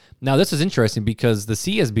with you. Now, this is interesting because the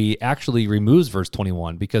CSB actually removes verse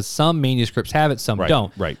 21 because some manuscripts have it, some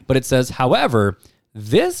don't. Right. But it says, however,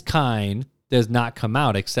 this kind does not come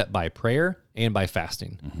out except by prayer and by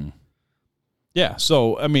fasting. Mm-hmm. Yeah.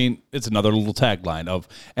 So, I mean, it's another little tagline of,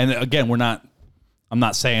 and again, I'm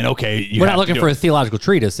not saying, okay, we're not looking for a theological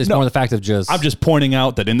treatise. It's more the fact of I'm just pointing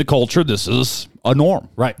out that in the culture, this is a norm.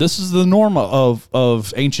 Right. This is the norm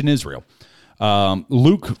of ancient Israel.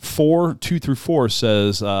 Luke 4:2-4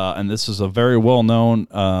 says, and this is a very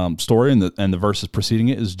well-known story, and the verses preceding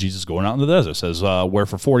it is Jesus going out in the desert. It says, where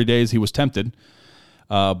for 40 days he was tempted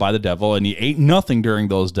by the devil, and he ate nothing during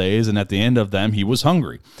those days, and at the end of them he was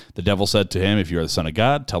hungry. The devil said to him, if you are the Son of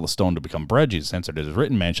God, tell the stone to become bread. Jesus answered, it is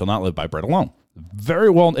written, man shall not live by bread alone. Very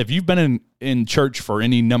well, if you've been in church for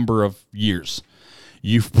any number of years,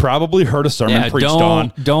 you've probably heard a sermon preached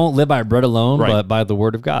on. Don't live by bread alone, but by the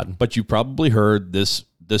word of God. But you probably heard this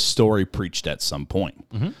story preached at some point.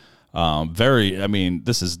 Mm-hmm.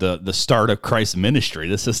 This is the start of Christ's ministry.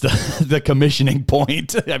 This is the commissioning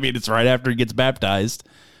point. I mean, it's right after he gets baptized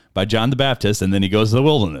by John the Baptist, and then he goes to the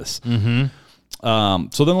wilderness. Mm-hmm.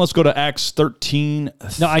 So then let's go to Acts 13.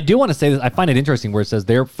 No, I do want to say this. I find it interesting where it says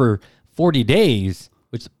there for 40 days,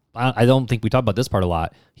 which I don't think we talk about this part a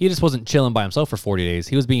lot. He just wasn't chilling by himself for 40 days.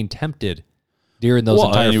 He was being tempted during those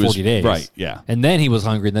entire 40 days. Right, yeah. And then he was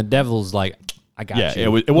hungry, and the devil's like, I got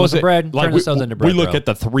you. It wasn't bread. Like turn the stones into bread. We look at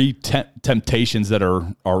the three temptations that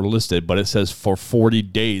are listed, but it says for 40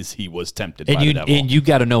 days he was tempted by the devil. And you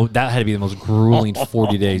got to know that had to be the most grueling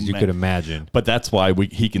 40 days you could imagine. But that's why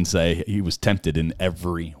he can say he was tempted in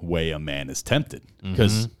every way a man is tempted,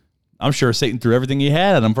 because I'm sure Satan threw everything he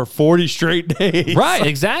had at him for 40 straight days. Right,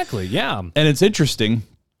 exactly, yeah. And it's interesting.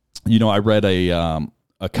 I read a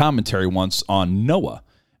commentary once on Noah,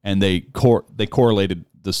 and they correlated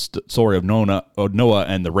the story of Noah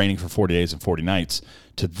and the reigning for 40 days and 40 nights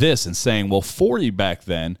to this, and saying, well, 40 back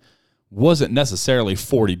then wasn't necessarily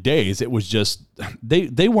 40 days. It was just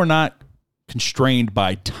they were not constrained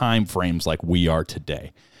by time frames like we are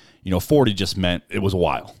today. 40 just meant it was a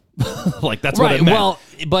while. Like that's what it meant. Well,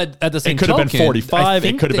 but at the same time, it could have been 45.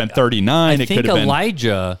 It could have been 39. I think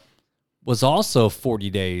Elijah was also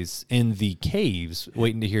 40 days in the caves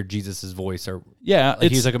waiting to hear Jesus' voice. Or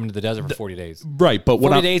he took him into the desert for 40 days. Right, but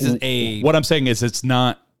 40 days is what I'm saying is it's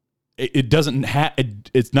not. It doesn't have.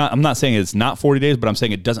 It's not. I'm not saying it's not 40 days, but I'm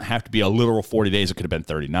saying it doesn't have to be a literal 40 days. It could have been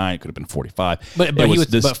 39. It could have been 45.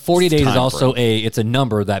 But 40 days is also it's a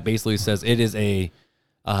number that basically says it is a.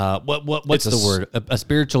 What's the word? A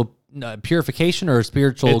spiritual purification or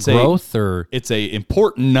spiritual growth, or it's a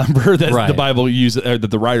important number that the Bible uses, or that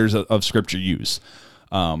the writers of Scripture use.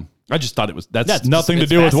 I just thought that's nothing to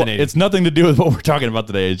do with it's nothing to do with what we're talking about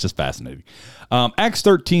today. It's just fascinating. Acts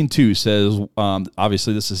 13:2 says,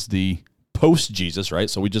 obviously this is the post Jesus, right?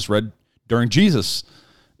 So we just read during Jesus'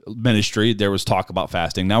 ministry, there was talk about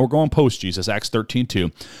fasting. Now we're going post Jesus. Acts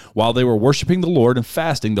 13:2. While they were worshiping the Lord and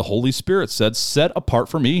fasting, the Holy Spirit said, set apart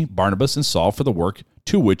for me Barnabas and Saul for the work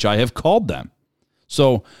to which I have called them.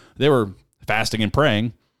 So they were fasting and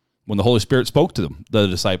praying when the Holy Spirit spoke to them, the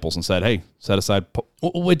disciples, and said, hey, set aside.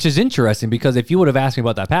 Which is interesting, because if you would have asked me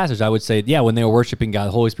about that passage, I would say, when they were worshiping God,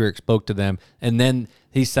 the Holy Spirit spoke to them, and then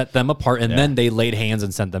he set them apart, and then they laid hands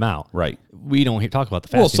and sent them out. Right. We don't talk about the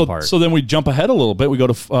fasting part. So then we jump ahead a little bit. We go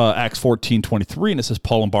to Acts 14:23, and it says,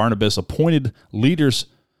 Paul and Barnabas appointed leaders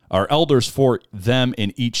or elders for them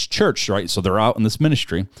in each church, right? So they're out in this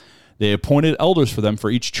ministry. They appointed elders for them for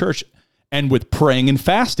each church, and with praying and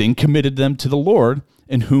fasting committed them to the Lord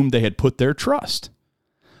in whom they had put their trust.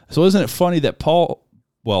 So isn't it funny that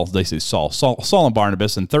they say Saul and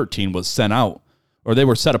Barnabas in 13 was sent out, or they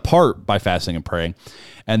were set apart by fasting and praying.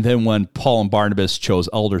 And then when Paul and Barnabas chose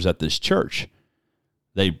elders at this church,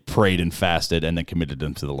 they prayed and fasted and then committed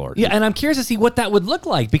them to the Lord. Yeah, and I'm curious to see what that would look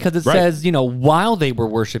like, because it says, while they were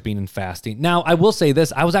worshiping and fasting. Now, I will say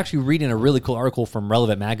this. I was actually reading a really cool article from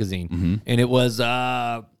Relevant Magazine, and it was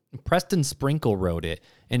Preston Sprinkle wrote it.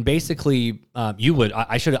 And basically, I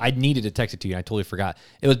needed to text it to you. I totally forgot.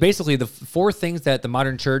 It was basically the 4 things that the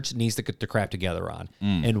modern church needs to craft together on.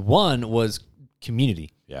 And one was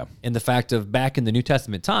community. Yeah. And the fact of back in the New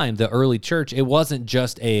Testament time, the early church, it wasn't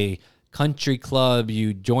just a country club,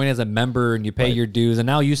 you join as a member and you pay your dues, and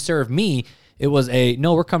now you serve me. It was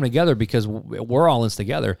no, we're coming together because we're all in this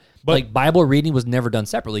together. But like Bible reading was never done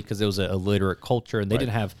separately because it was a literate culture, and they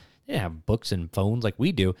didn't have books and phones like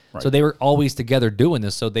we do. Right. So they were always together doing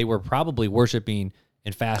this. So they were probably worshiping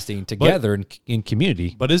and fasting together in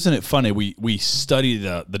community. But isn't it funny? We study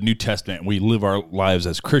the New Testament and we live our lives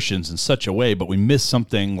as Christians in such a way, but we miss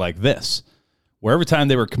something like this. Where every time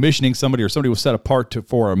they were commissioning somebody or somebody was set apart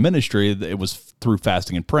for a ministry, it was through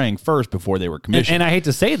fasting and praying first before they were commissioned. And I hate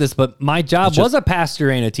to say this, but my job was a pastor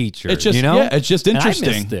and a teacher. It's just, it's just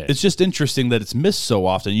interesting. It's just interesting that it's missed so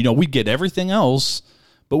often. We get everything else,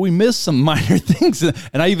 but we miss some minor things.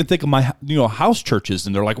 And I even think of my house churches,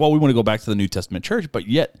 and they're like, well, we want to go back to the New Testament church, but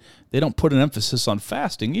yet they don't put an emphasis on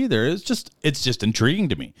fasting either. It's just intriguing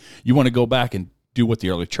to me. You want to go back and do what the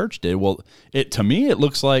early church did. Well, to me, it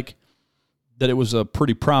looks like that it was a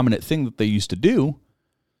pretty prominent thing that they used to do.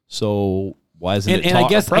 So why isn't it? And I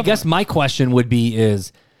guess my question would be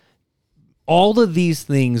is all of these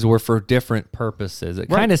things were for different purposes. It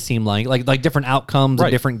kind of seemed like different outcomes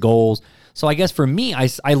and different goals. So I guess for me,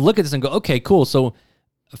 I look at this and go, okay, cool. So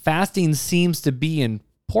fasting seems to be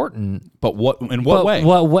important, but in what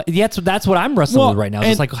way? Yeah, so that's what I'm wrestling with right now.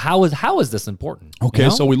 It's like how is this important?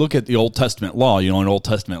 Okay, so we look at the Old Testament law. In Old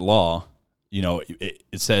Testament law,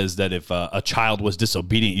 it says that if a child was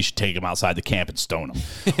disobedient, you should take him outside the camp and stone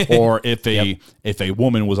him. Or if a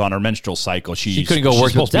woman was on her menstrual cycle, she couldn't go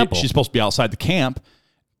work at the temple. She's supposed to be outside the camp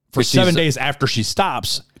for 7 days after she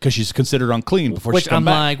stops because she's considered unclean before she comes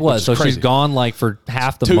back. Like, what? So she's gone like for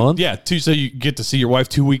half the month? Yeah, so you get to see your wife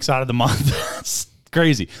 2 weeks out of the month. It's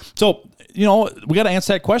crazy. So, we got to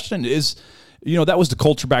answer that question. That was the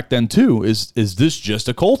culture back then too. Is this just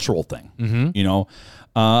a cultural thing? Mm-hmm.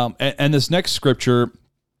 And this next scripture,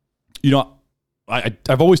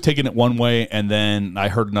 I've always taken it one way, and then I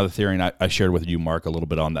heard another theory, and I shared with you, Mark, a little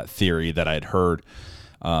bit on that theory that I had heard.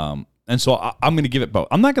 And so I'm going to give it both.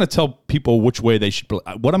 I'm not going to tell people which way they should.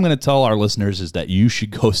 What I'm going to tell our listeners is that you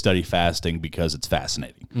should go study fasting because it's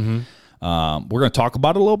fascinating. Mm-hmm. We're going to talk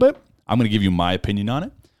about it a little bit. I'm going to give you my opinion on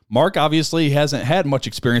it. Mark obviously hasn't had much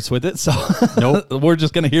experience with it, so nope. We're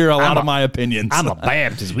just going to hear a lot of my opinions. I'm a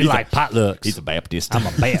Baptist. We like potlucks. He's a Baptist. I'm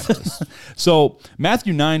a Baptist. So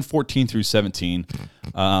Matthew 9:14 through 17.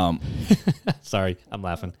 Sorry, I'm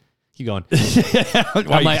laughing. Keep going. I'm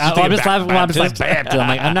just laughing. I'm just like Baptist.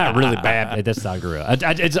 I'm not really Baptist. That's not real.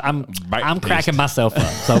 I'm cracking myself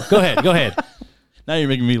up. So go ahead. Now you're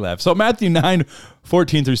making me laugh. So Matthew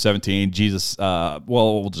 9:14 through 17, Jesus,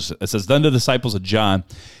 it says, then the disciples of John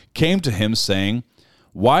came to him saying,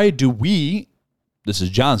 why do we, this is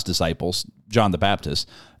John's disciples, John the Baptist,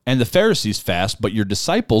 and the Pharisees fast, but your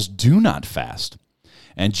disciples do not fast?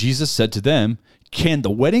 And Jesus said to them, can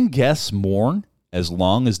the wedding guests mourn as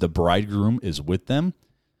long as the bridegroom is with them?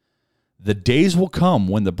 The days will come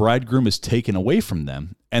when the bridegroom is taken away from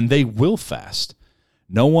them, and they will fast.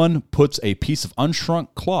 No one puts a piece of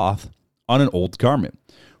unshrunk cloth on an old garment,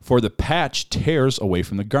 for the patch tears away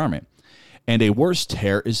from the garment, and a worse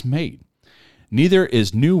tear is made. Neither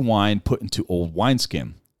is new wine put into old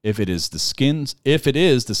wineskin. If it is, the skins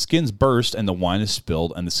burst, and the wine is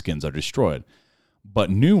spilled, and the skins are destroyed. But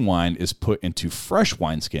new wine is put into fresh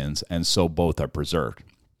wineskins, and so both are preserved.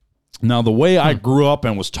 Now, the way I grew up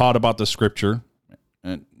and was taught about the scripture,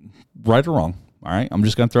 right or wrong, all right, I'm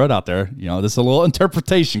just going to throw it out there. There's a little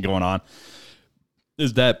interpretation going on,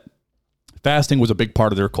 is that fasting was a big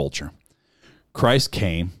part of their culture. Christ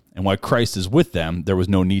came, and while Christ is with them, there was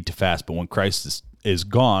no need to fast. But when Christ is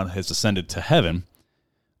gone, has ascended to heaven,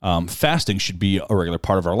 fasting should be a regular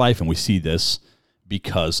part of our life, and we see this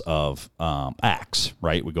because of Acts,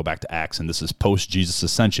 right? We go back to Acts, and this is post-Jesus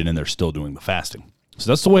ascension, and they're still doing the fasting. So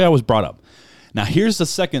that's the way I was brought up. Now, here's the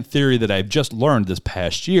second theory that I've just learned this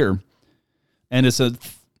past year, and it's a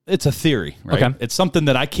theory, right? Okay. It's something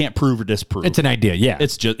that I can't prove or disprove. It's an idea, yeah.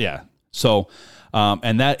 It's just, yeah. So,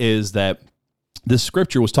 and that is that this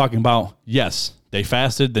scripture was talking about, yes, they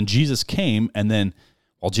fasted, then Jesus came, and then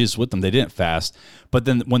while Jesus was with them, they didn't fast. But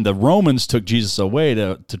then when the Romans took Jesus away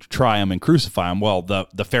to try him and crucify him, well,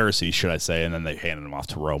 the Pharisees, should I say, and then they handed him off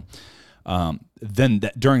to Rome.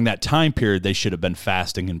 During that time period, they should have been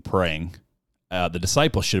fasting and praying. The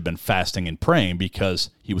disciples should have been fasting and praying because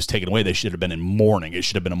he was taken away. They should have been in mourning. It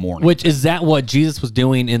should have been a mourning. Which, is that what Jesus was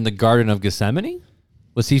doing in the Garden of Gethsemane?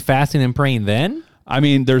 Was he fasting and praying then? I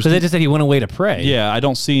mean, because they just said he went away to pray. Yeah, I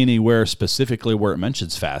don't see anywhere specifically where it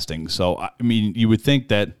mentions fasting. So, I mean, you would think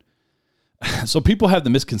that. So people have the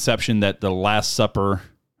misconception that the Last Supper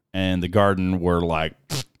and the garden were like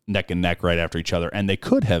neck and neck right after each other, and they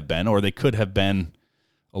could have been, or they could have been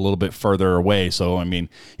a little bit further away. So, I mean,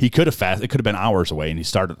 he could have fasted. It could have been hours away, and he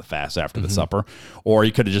started the fast after the supper. Or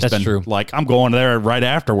he could have just That's been true. like, I'm going there right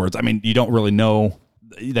afterwards. I mean, you don't really know.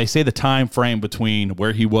 They say the time frame between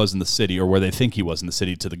where he was in the city or where they think he was in the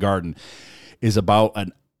city to the garden is about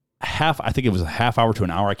an half. I think it was a half hour to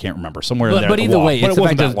an hour. I can't remember. Somewhere in there. But either way, it's the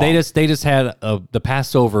fact that that they just had the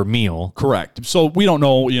Passover meal. Correct. So we don't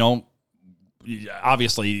know,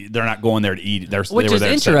 obviously they're not going there to eat. Which is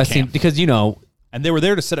interesting because, and they were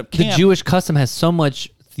there to set up the camp. Jewish custom has so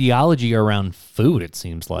much theology around food, it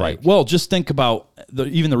seems like. Right. Well, just think about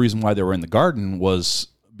even the reason why they were in the garden was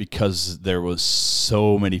because there was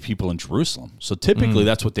so many people in Jerusalem. So typically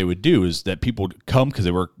that's what they would do, is that people would come because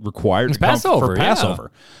they were required to come for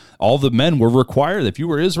Passover. All the men were required. If you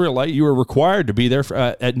were Israelite, you were required to be there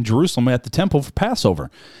in Jerusalem at the temple for Passover.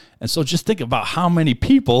 And so just think about how many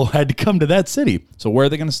people had to come to that city. So where are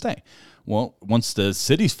they going to stay? Well, once the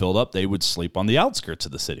city's filled up, they would sleep on the outskirts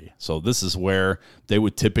of the city. So this is where they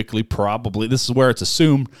would typically this is where it's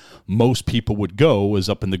assumed most people would go, is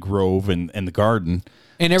up in the grove and the garden.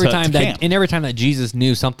 And every time that Jesus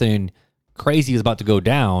knew something crazy was about to go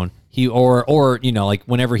down, he like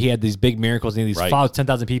whenever he had these big miracles and these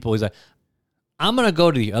 10,000 people, he's like, I'm gonna go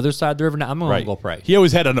to the other side of the river now. I'm gonna go pray. He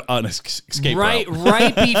always had an escape route.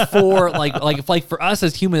 Right before like for us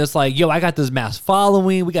as humans, it's like, yo, I got this mass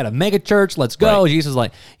following. We got a mega church. Let's go. Right. Jesus is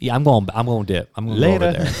like, yeah, I'm going to dip. I'm going to go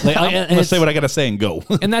over there. Let's say what I got to say and go.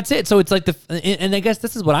 And that's it. So it's like and I guess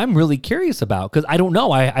this is what I'm really curious about, because I don't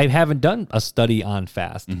know. I haven't done a study on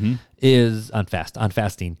fasting.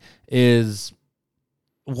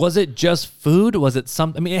 Was it just food? Was it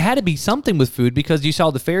something? I mean, it had to be something with food, because you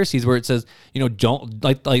saw the Pharisees where it says, don't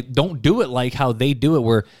do it like how they do it,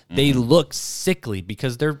 where they look sickly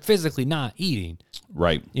because they're physically not eating.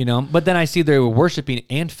 Right. But then I see they were worshiping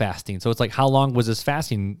and fasting. So it's like, how long was this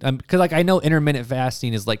fasting? Because I know intermittent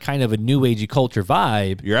fasting is like kind of a new agey culture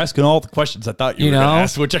vibe. You're asking all the questions I thought you were going to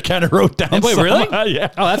ask, which I kind of wrote down. Wait, really? Yeah.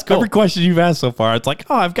 Oh, that's cool. Every question you've asked so far, it's like,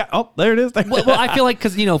 there it is. Well, I feel like,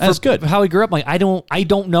 because that's good. How we grew up, like I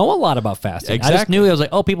don't know a lot about fasting. Exactly. I just knew, I was like,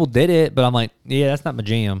 oh, people did it, but I'm like, yeah, that's not my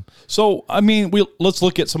jam. So, I mean, let's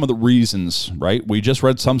look at some of the reasons, right? We just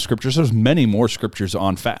read some scriptures. There's many more scriptures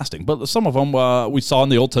on fasting, but some of them we saw in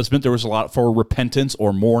the Old Testament. There was a lot for repentance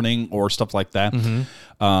or mourning or stuff like that.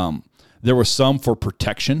 There was some for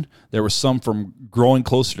protection. There was some from growing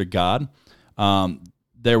closer to God.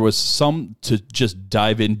 There was some to just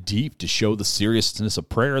dive in deep to show the seriousness of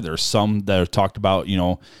prayer. There's some that are talked about,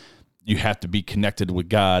 you have to be connected with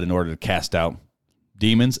God in order to cast out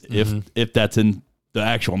demons. If that's in the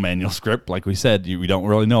actual manual script, like we said, we don't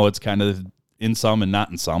really know. It's kind of in some and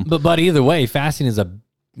not in some. But either way, fasting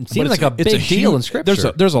seems like a big deal in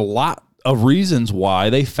scripture. There's a lot of reasons why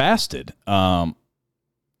they fasted. And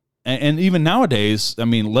even nowadays, I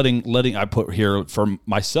mean, letting I put here for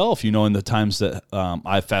myself, in the times that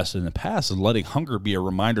I've fasted in the past, is letting hunger be a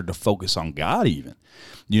reminder to focus on God. Even,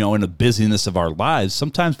 in the busyness of our lives,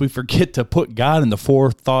 sometimes we forget to put God in the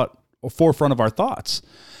forefront of our thoughts.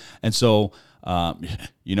 And so, when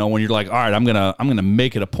you're like, all right, I'm gonna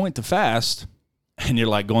make it a point to fast, and you're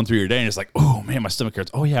like going through your day, and it's like, oh man, my stomach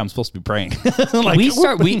hurts. Oh yeah, I'm supposed to be praying.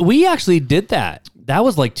 We actually did that. That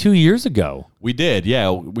was like 2 years ago. We did,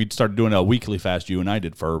 yeah. We started doing a weekly fast. You and I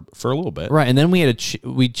did for a little bit, right? And then we had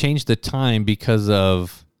we changed the time because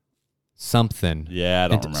of something. Yeah, I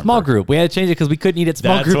don't remember. Small group. We had to change it because we couldn't eat at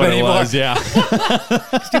small group anymore. That's what it was,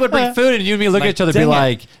 yeah. People would bring food, and you and me look at each other and be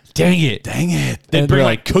like, dang it. They'd bring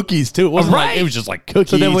like cookies too. It wasn't like, it was just like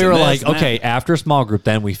cookies. So then we were like, okay, after small group,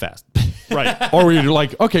 then we fast. Right. Or we were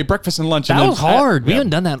like, okay, breakfast and lunch. That was hard. We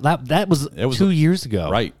haven't done that. That was 2 years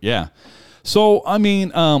ago. Right. Yeah. So, I mean,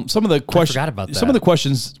 some of the questions. I forgot about that. Some of the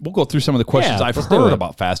questions, we'll go through some of the questions I've heard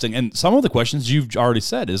about fasting. And some of the questions you've already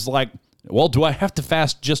said is like, well, do I have to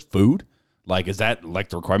fast just food? Like, is that like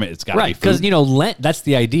the requirement? It's got to be food. Because, Lent, that's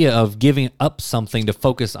the idea of giving up something to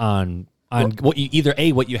focus on what you either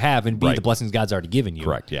A, what you have, and B, the blessings God's already given you.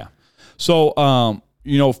 Correct. Yeah. So,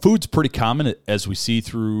 food's pretty common as we see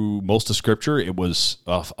through most of Scripture. It was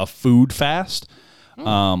a food fast.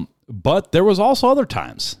 But there was also other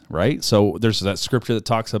times, right? So there's that scripture that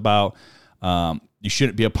talks about you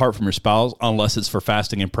shouldn't be apart from your spouse unless it's for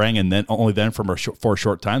fasting and praying, and then only then for a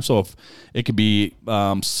short time. So if it could be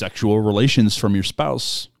sexual relations from your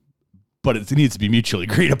spouse but it needs to be mutually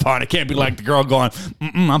agreed upon. It can't be like the girl going,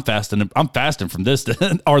 I'm fasting from this,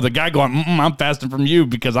 or the guy going, I'm fasting from you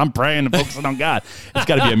because I'm praying and focusing on God. It's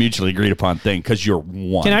got to be a mutually agreed upon thing because you're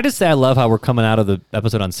one. Can I just say I love how we're coming out of the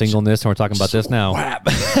episode on singleness and we're talking about this now?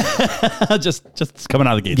 just coming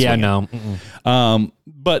out of the gates. Yeah, no.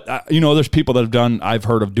 But there's people that I've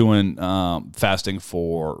heard of doing fasting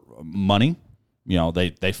for money.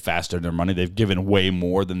 They fasted their money. They've given way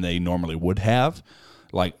more than they normally would have,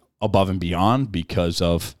 like above and beyond, because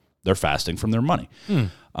of their fasting from their money.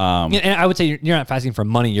 And I would say you're not fasting from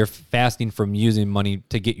money. You're fasting from using money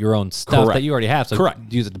to get your own stuff that you already have. So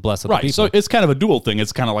use it to bless other people. So it's kind of a dual thing.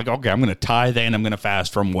 It's kind of like, okay, I'm going to tithe and I'm going to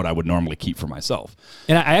fast from what I would normally keep for myself.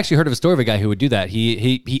 And I actually heard of a story of a guy who would do that.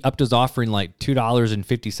 He upped his offering like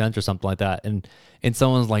 $2.50 or something like that. And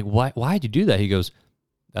someone's like, why'd you do that? He goes,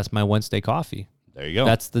 that's my Wednesday coffee. There you go.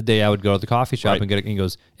 That's the day I would go to the coffee shop and get it. And he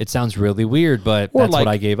goes, it sounds really weird, but that's what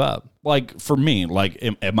I gave up. Like for me, like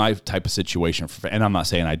in my type of situation, and I'm not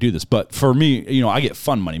saying I do this, but for me, I get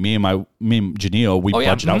fun money. Me and Janelle, we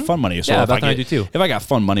budget out fun money. So I do too. If I got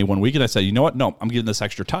fun money one week and I say, you know what? No, I'm giving this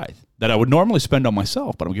extra tithe that I would normally spend on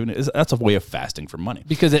myself, but I'm giving it. That's a way of fasting for money.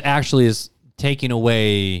 Because it actually is taking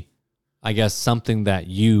away, I guess, something that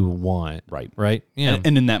you want. Right? Yeah.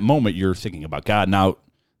 And in that moment, you're thinking about God. Now,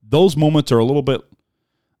 those moments are a little bit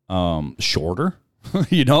shorter,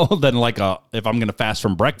 than like if I'm going to fast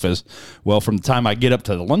from breakfast. Well, from the time I get up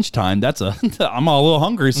to the lunchtime, I'm a little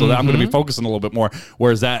hungry, so that I'm going to be focusing a little bit more.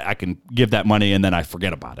 Whereas that I can give that money and then I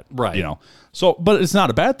forget about it. Right. So, but it's not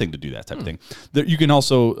a bad thing to do that type of thing. You can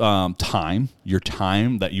also time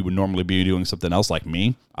that you would normally be doing something else. Like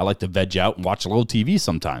me, I like to veg out and watch a little TV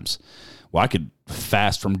sometimes. Well, I could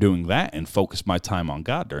fast from doing that and focus my time on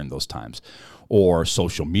God during those times. Or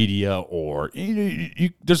social media, or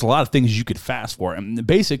there's a lot of things you could fast for. And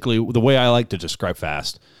basically, the way I like to describe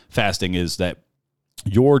fasting is that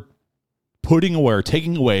you're putting away or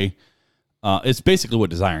taking away. It's basically what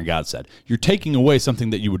Desiring God said. You're taking away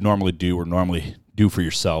something that you would normally do or normally do for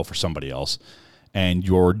yourself or somebody else, and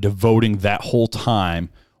you're devoting that whole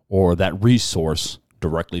time or that resource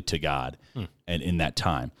directly to God and in that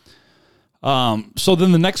time. So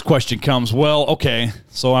then the next question comes, well, okay,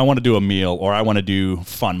 so I want to do a meal, or I want to do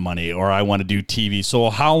fun money, or I want to do TV. So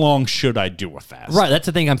how long should I do a fast? Right. That's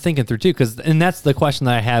the thing I'm thinking through too. And that's the question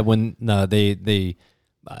that I had when they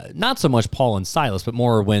not so much Paul and Silas, but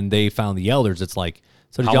more when they found the elders. It's like,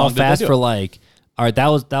 so did y'all fast for like, all right, that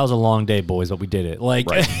was a long day, boys, but we did it. Like,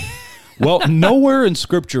 right. Well, nowhere in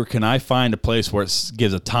Scripture can I find a place where it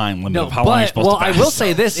gives a time limit of how long you're supposed to fast. I will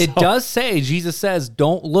say this. It does say, Jesus says,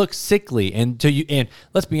 don't look sickly. And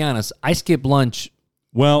let's be honest, I skip lunch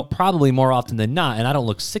probably more often than not, and I don't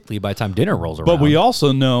look sickly by the time dinner rolls around. But we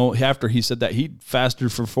also know after he said that, he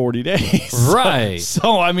fasted for 40 days. Right.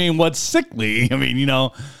 So, I mean, what's sickly? I mean,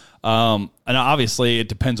 and obviously it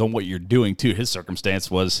depends on what you're doing, too. His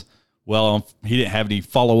circumstance was... Well, he didn't have any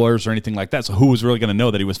followers or anything like that, so who was really going to know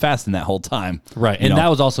that he was fasting that whole time? Right, and that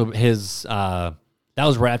was also his, that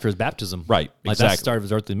was right after his baptism. Right, like exactly. That's the start of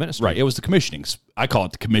his earthly ministry. Right, it was the commissioning. I call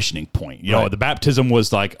it the commissioning point. The baptism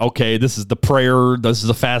was like, okay, this is the prayer, this is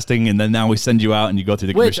the fasting, and then now we send you out and you go through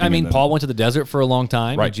the commissioning. Paul went to the desert for a long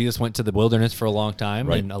time, right. And Jesus went to the wilderness for a long time,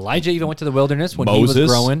 right. And Elijah even went to the wilderness when he was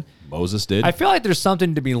growing. Moses did. I feel like there's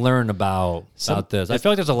something to be learned about this. I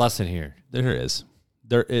feel like there's a lesson here. There is.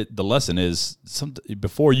 The lesson is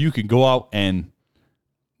before you can go out and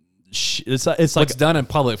it's like what's done in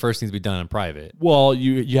public first needs to be done in private. Well,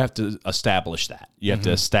 you have to establish that. You have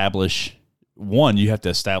to establish you have to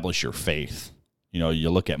establish your faith. You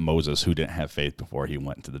look at Moses, who didn't have faith before he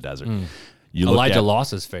went into the desert. Elijah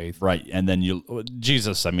lost his faith. Right. And then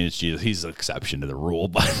Jesus, I mean, it's Jesus. He's an exception to the rule,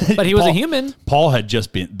 but he was a human. Paul had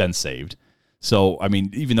just been saved. So, I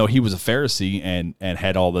mean, even though he was a Pharisee and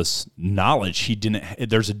had all this knowledge,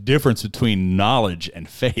 there's a difference between knowledge and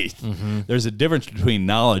faith. There's a difference between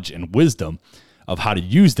knowledge and wisdom of how to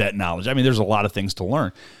use that knowledge. I mean, there's a lot of things to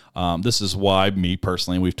learn. This is why me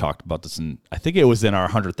personally, and we've talked about this, and I think it was in our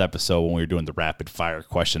 100th episode when we were doing the rapid fire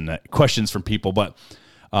questions from people, but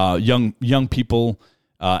young people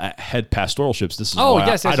at head pastoralships, this is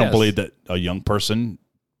why I don't believe that a young person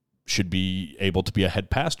should be able to be a head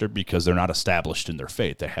pastor because they're not established in their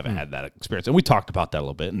faith. They haven't had that experience. And we talked about that a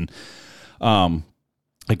little bit. And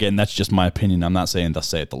again, that's just my opinion. I'm not saying thus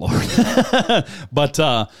saith the Lord. But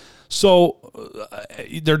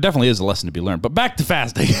there definitely is a lesson to be learned. But back to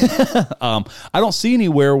fasting. I don't see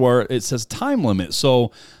anywhere where it says time limit.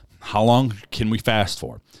 So how long can we fast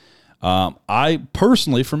for? I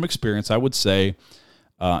personally, from experience, I would say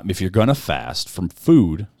if you're going to fast from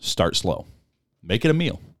food, start slow. Make it a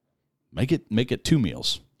meal. Make it 2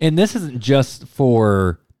 meals. And this isn't just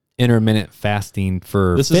for intermittent fasting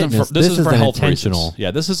for This fitness. isn't for health intentional. reasons.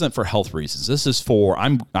 Yeah, this isn't for health reasons. This is for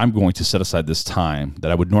I'm going to set aside this time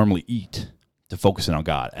that I would normally eat to focus in on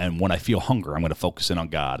God. And when I feel hunger, I'm going to focus in on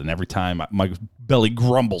God. And every time my belly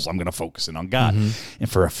grumbles, I'm going to focus in on God. And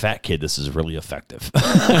for a fat kid, this is really effective.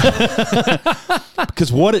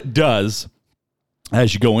 Because what it does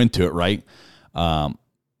as you go into it, right?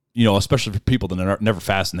 Especially for people that never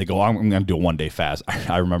fast and they go, I'm going to do a 1 day fast.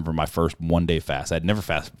 I remember my first 1 day fast. I'd never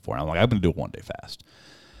fasted before. And I'm like, I'm going to do a 1 day fast.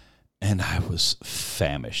 And I was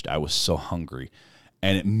famished. I was so hungry.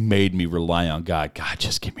 And it made me rely on God. God,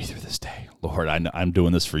 just get me through this day. Lord, I'm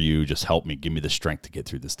doing this for you. Just help me. Give me the strength to get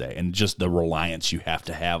through this day. And just the reliance you have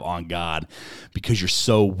to have on God because you're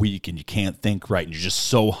so weak and you can't think right and you're just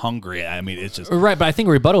so hungry. I mean, it's just... Right, but I think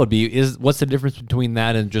a rebuttal would be, what's the difference between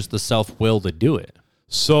that and just the self-will to do it?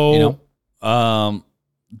 So, you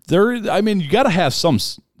got to have some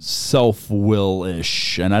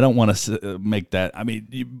self-will-ish, and I don't want to make that,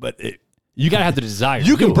 you got to have the desire.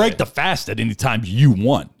 You can break the fast at any time you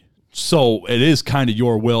want. So it is kind of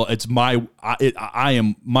your will. It's my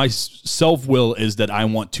self-will is that I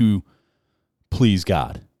want to please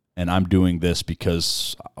God. And I'm doing this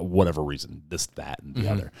because whatever reason, this, that, and the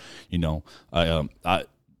other,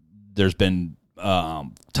 there's been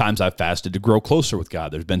times I've fasted to grow closer with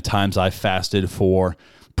God. There's been times I've fasted for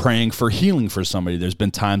praying for healing for somebody. There's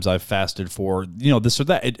been times I've fasted for, this or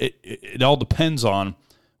that. It all depends on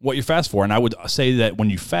what you fast for. And I would say that when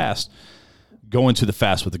you fast, go into the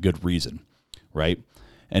fast with a good reason, right?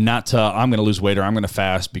 And not I'm going to lose weight or I'm going to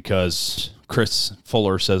fast because Chris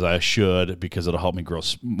Fuller says I should because it'll help me grow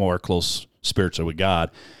more close spiritually with God.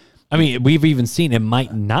 I mean, we've even seen it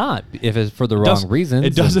might not if it's for the wrong reasons.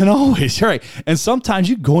 It doesn't always, right? And sometimes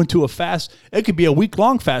you go into a fast, it could be a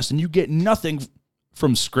week-long fast, and you get nothing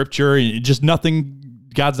from Scripture, and just nothing,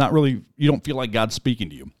 you don't feel like God's speaking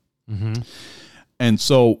to you. Mm-hmm. And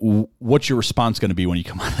so what's your response going to be when you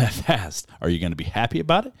come out of that fast? Are you going to be happy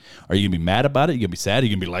about it? Are you going to be mad about it? Are you going to be sad? Are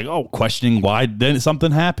you going to be like, questioning why didn't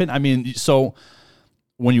something happen? I mean, so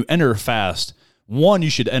when you enter a fast, one, you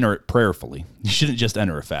should enter it prayerfully. You shouldn't just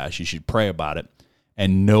enter a fast. You should pray about it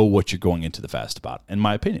and know what you're going into the fast about, in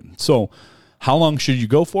my opinion. So how long should you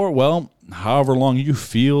go for? Well, however long you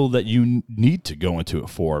feel that you need to go into it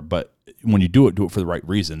for. But when you do it for the right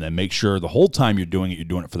reason. And make sure the whole time you're doing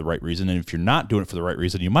it for the right reason. And if you're not doing it for the right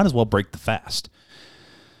reason, you might as well break the fast.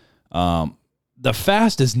 The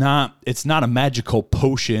fast it's not a magical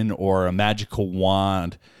potion or a magical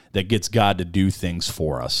wand that gets God to do things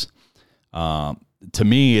for us. To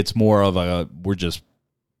me, it's more of we're just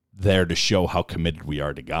there to show how committed we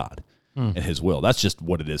are to God and His will. That's just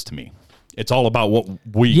what it is to me. It's all about what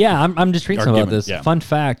we. Yeah, I'm just reading about this. Yeah. Fun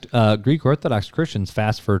fact: Greek Orthodox Christians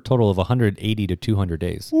fast for a total of 180 to 200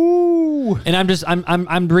 days. Ooh. And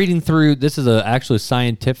I'm reading through. This is actually a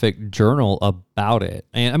scientific journal about it,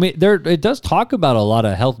 and I mean it does talk about a lot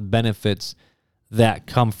of health benefits that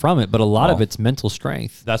come from it, but a lot of it's mental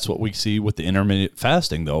strength. That's what we see with the intermittent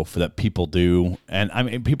fasting, though, for that people do. And I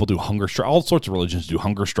mean, people do hunger strikes. All sorts of religions do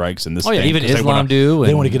hunger strikes and this thing. Even Islam do.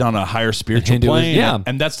 They want to get on a higher spiritual plane. Yeah.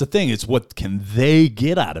 And that's the thing. It's what can they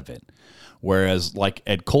get out of it? Whereas, like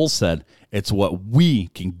Ed Cole said, it's what we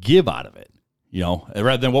can give out of it.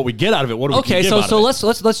 Rather than what we get out of it, what do we give out of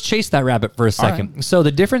it? let's chase that rabbit for a second. Right. So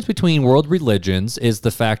the difference between world religions is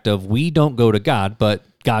the fact of we don't go to God, but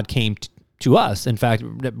God came to us. In fact,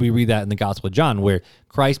 we read that in the Gospel of John, where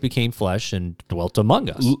Christ became flesh and dwelt among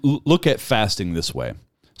us. Look at fasting this way.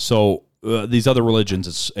 So these other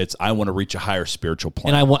religions, it's I want to reach a higher spiritual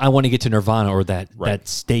plane, and I want to get to nirvana or that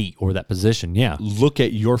state or that position. Yeah. Look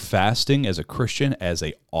at your fasting as a Christian as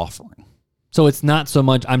a offering. So it's not so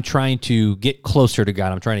much I'm trying to get closer to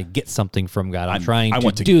God. I'm trying to get something from God. I'm trying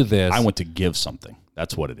to do this. I want to give something.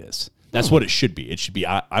 That's what it is. That's what it should be. It should be,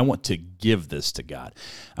 I want to give this to God.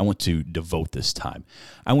 I want to devote this time.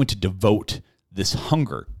 I want to devote this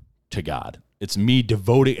hunger to God. It's me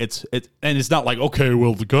devoting, and it's not like, okay,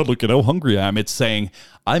 well, God, look at how hungry I am. It's saying,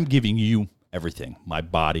 I'm giving you everything, my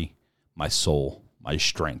body, my soul, my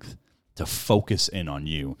strength, to focus in on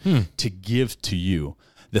you, to give to you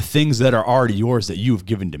the things that are already yours that you have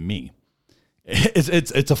given to me.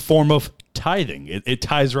 It's a form of tithing. It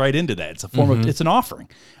ties right into that. It's a form of, it's an offering.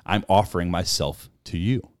 I'm offering myself to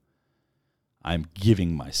you. I'm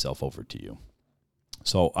giving myself over to you.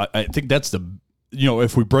 So I think that's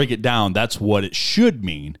if we break it down, that's what it should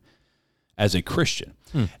mean as a Christian.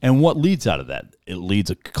 And what leads out of that? It leads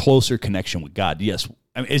a closer connection with God. Yes,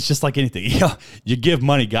 I mean, it's just like anything. You know, you give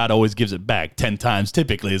money, God always gives it back 10 times.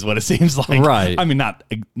 Typically, is what it seems like. Right. I mean, not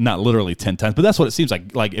literally 10 times, but that's what it seems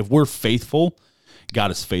like. Like if we're faithful,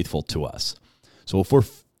 God is faithful to us. So if we're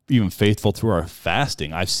even faithful through our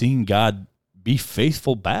fasting, I've seen God be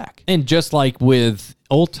faithful back. And just like with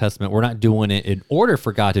Old Testament, we're not doing it in order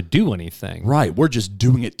for God to do anything. Right. We're just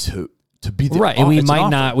doing it to be the right. And we might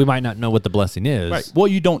not know what the blessing is. Right. Well,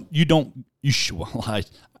 you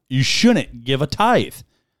shouldn't give a tithe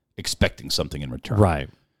expecting something in return. Right.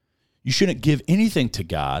 You shouldn't give anything to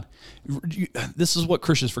God. This is what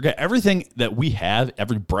Christians forget. Everything that we have,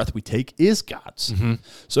 every breath we take is God's. Mm-hmm.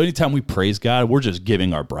 So anytime we praise God, we're just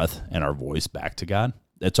giving our breath and our voice back to God.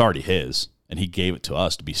 It's already his, and he gave it to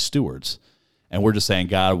us to be stewards. And we're just saying,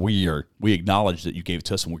 God, we acknowledge that you gave it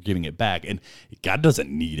to us, and we're giving it back. And God doesn't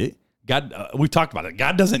need it. God, we've talked about it.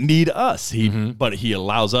 God doesn't need us, but he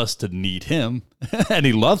allows us to need him, and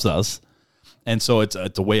he loves us. And so it's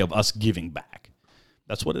a way of us giving back.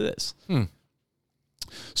 That's what it is.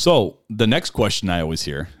 So the next question I always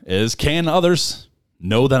hear is, can others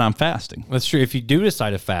know that I'm fasting? That's true. If you do decide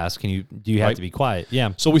to fast, do you have to be quiet?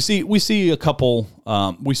 Yeah. So we see a couple,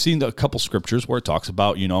 we've seen a couple scriptures where it talks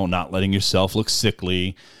about, not letting yourself look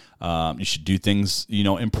sickly. You should do things,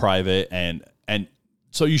 in private, and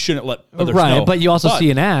so you shouldn't let others know. Right, but you also see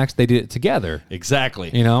in Acts, they did it together.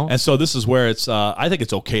 Exactly. And so this is where it's, I think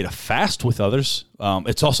it's okay to fast with others.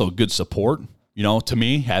 It's also a good support, to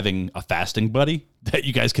me, having a fasting buddy that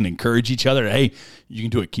you guys can encourage each other. Hey, you can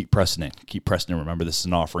do it. Keep pressing it. Keep pressing it. Remember, this is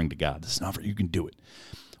an offering to God. This is an offering. You can do it.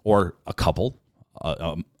 Or a couple,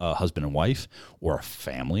 a husband and wife, or a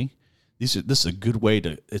family. This is a good way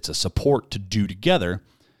it's a support to do together,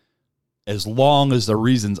 as long as the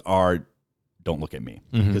reasons are, don't look at me.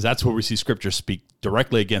 Because that's where we see scripture speak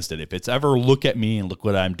directly against it. If it's ever look at me and look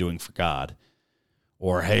what I'm doing for God,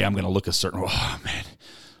 or, hey, I'm going to look a certain, oh, man,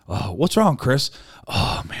 oh, what's wrong, Chris?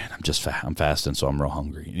 Oh, man, I'm fasting, so I'm real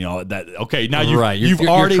hungry. Okay, now you're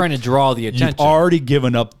trying to draw the attention. You've already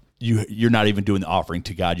given up. You're not even doing the offering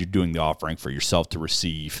to God. You're doing the offering for yourself to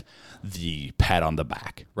receive the pat on the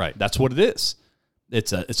back. Right. That's what it is.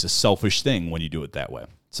 It's a selfish thing when you do it that way.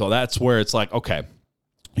 So that's where it's like, okay,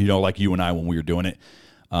 like you and I, when we were doing it,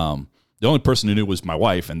 the only person who knew was my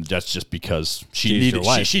wife, and that's just because she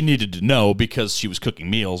needed to know, because she was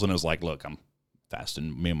cooking meals, and it was like, look, I'm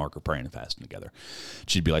fasting. Me and Mark are praying and fasting together.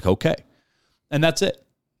 She'd be like, okay. And that's it.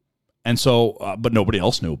 And so, but nobody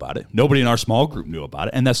else knew about it. Nobody in our small group knew about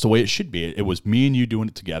it. And that's the way it should be. It was me and you doing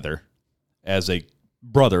it together as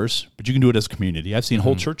brothers, but you can do it as a community. I've seen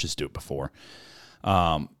whole churches do it before.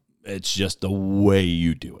 It's just the way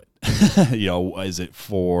you do it. Is it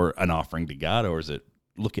for an offering to God, or is it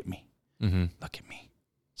look at me? Look at me.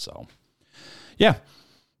 So, yeah,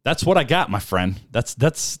 that's what I got, my friend.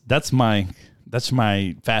 That's my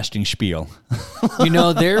fasting spiel.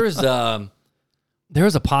 There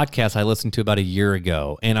was a podcast I listened to about a year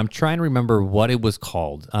ago, and I'm trying to remember what it was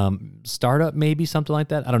called. Startup, maybe, something like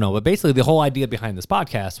that. I don't know. But basically, the whole idea behind this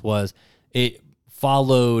podcast was it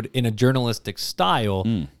followed in a journalistic style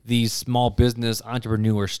these small business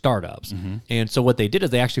entrepreneur startups. And so what they did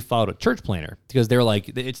is they actually followed a church planner, because they're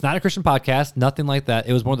like, it's not a Christian podcast, nothing like that.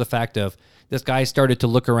 It was more the fact of this guy started to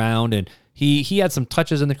look around, and he had some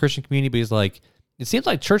touches in the Christian community, but he's like, it seems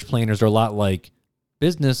like church planners are a lot like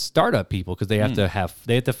business startup people, because they have to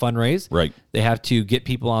fundraise. Right. They have to get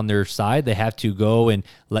people on their side. They have to go and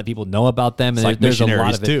let people know about them. It's and like there's a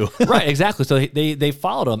lot of it. too. Right, exactly. So they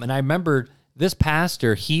followed him. And I remember this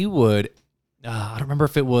pastor, he would, I don't remember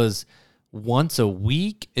if it was once a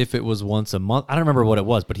week, if it was once a month. I don't remember what it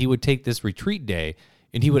was, but he would take this retreat day,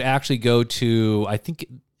 and he would actually go to, I think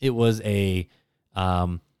it was a,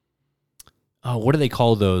 what do they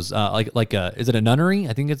call those? Is it a nunnery?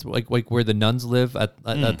 I think it's like where the nuns live at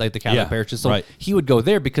like the Catholic parishes. So he would go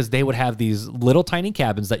there, because they would have these little tiny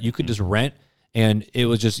cabins that you could just rent, and it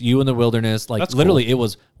was just you in the wilderness. Like, that's literally cool. It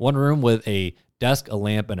was one room with a desk, a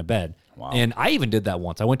lamp, and a bed. Wow. And I even did that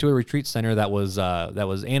once. I went to a retreat center that was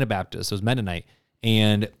Anabaptist, it was Mennonite,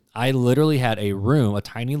 and I literally had a room, a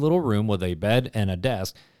tiny little room with a bed and a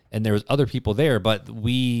desk, and there was other people there, but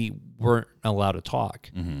we weren't allowed to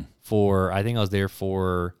talk for, I think I was there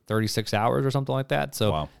for 36 hours or something like that.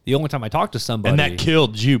 So the only time I talked to somebody. And that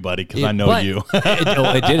killed you, buddy, because I know you.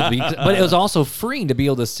 it did. But it was also freeing to be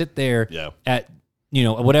able to sit there at,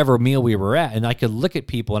 whatever meal we were at, and I could look at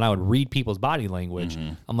people and I would read people's body language.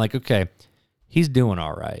 I'm like, okay, he's doing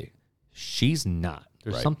all right. She's not.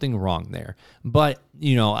 There's something wrong there. But,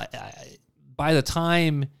 by the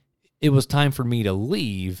time it was time for me to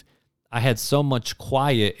leave, I had so much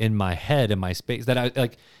quiet in my head and my space that I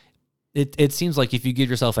like. It seems like if you give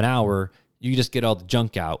yourself an hour, you just get all the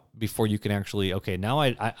junk out before you can actually, okay, now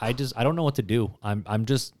I don't know what to do. I'm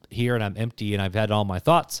just here and I'm empty and I've had all my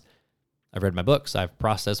thoughts. I've read my books. I've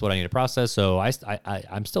processed what I need to process. So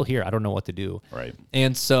I'm still here. I don't know what to do. Right.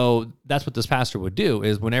 And so that's what this pastor would do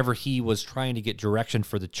is whenever he was trying to get direction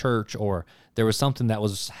for the church or there was something that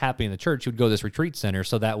was happening in the church, he would go to this retreat center.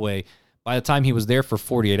 So that way, by the time he was there for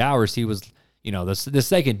 48 hours, he was, the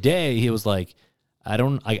second day, he was like,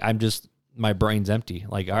 I'm just, my brain's empty.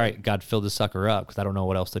 Like, all right, God, fill this sucker up because I don't know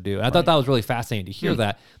what else to do. And I thought that was really fascinating to hear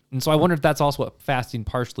that. And so I wonder if that's also what fasting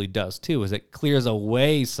partially does too, is it clears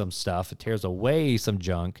away some stuff. It tears away some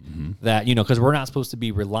junk that, because we're not supposed to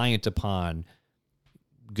be reliant upon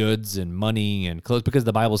goods and money and clothes because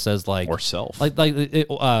the Bible says or self.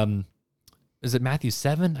 Is it Matthew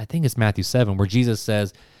 7? I think it's Matthew 7 where Jesus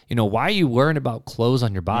says, why are you worrying about clothes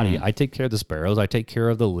on your body? I take care of the sparrows. I take care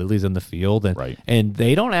of the lilies in the field. And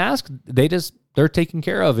they don't ask. They're taken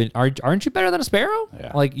care of. And aren't you better than a sparrow?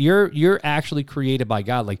 Yeah. Like you're actually created by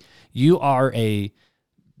God. Like you are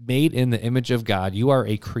made in the image of God. You are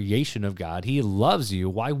a creation of God. He loves you.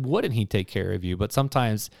 Why wouldn't he take care of you? But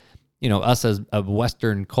sometimes, us as a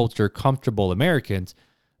Western culture, comfortable Americans,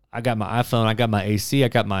 I got my iPhone, I got my AC, I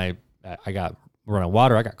got running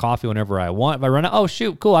water. I got coffee whenever I want. If I run out, oh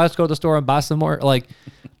shoot, cool. I just go to the store and buy some more. Like,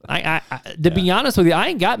 to be honest with you, I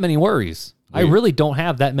ain't got many worries. I really don't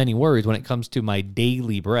have that many worries when it comes to my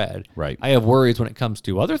daily bread. Right. I have worries when it comes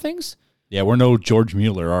to other things. Yeah, we're no George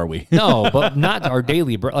Mueller, are we? No, but not our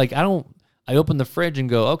daily bread. Like I open the fridge and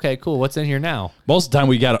go, okay, cool. What's in here now? Most of the time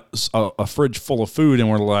we got a fridge full of food and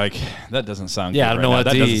we're like, that doesn't sound good. I don't know what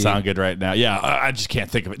that to doesn't eat. Sound good right now. Yeah, I just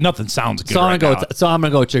can't think of it. Nothing sounds good So I'm now.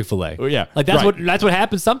 gonna go with Chick-fil-A. Oh, yeah. Like that's right. what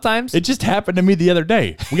happens sometimes. It just happened to me the other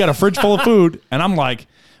day. We got a fridge full of food and I'm like,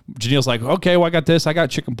 Janelle's like, okay, well I got this. I got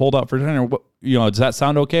chicken pulled out for dinner. Does that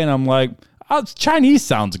sound okay? And I'm like, Chinese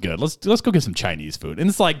sounds good. Let's go get some Chinese food. And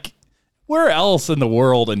it's like, where else in the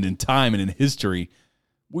world and in time and in history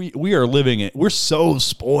we are living it. We're so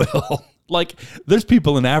spoiled. Like there's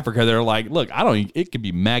people in Africa that are like, look, it could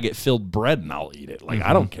be maggot filled bread and I'll eat it. Like,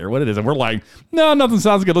 I don't care what it is. And we're like, no, nothing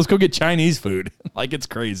sounds good. Let's go get Chinese food. Like it's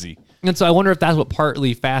crazy. And so I wonder if that's what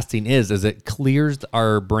partly fasting is it clears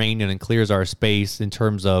our brain and it clears our space in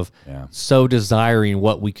terms of so desiring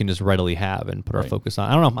what we can just readily have and put our focus on.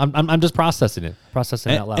 I don't know. I'm just processing it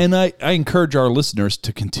out loud. And I encourage our listeners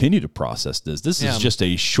to continue to process this. This is just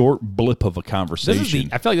a short blip of a conversation.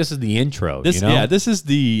 I feel like this is the intro. Yeah, this is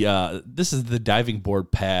the diving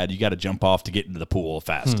board pad. You got to jump off to get into the pool of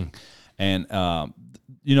fasting. And,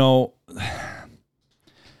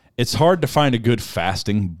 it's hard to find a good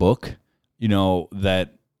fasting book, that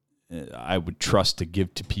I would trust to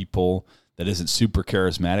give to people that isn't super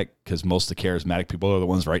charismatic because most of the charismatic people are the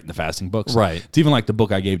ones writing the fasting books. Right. It's even like the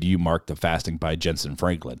book I gave to you, Mark, The Fasting by Jensen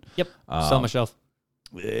Franklin. Yep. Still on my shelf.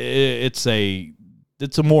 It's a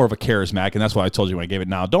more of a charismatic, and that's why I told you when I gave it.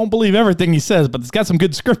 Now, don't believe everything he says, but it's got some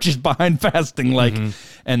good scriptures behind fasting,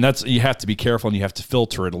 and that's you have to be careful and you have to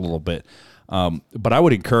filter it a little bit. But I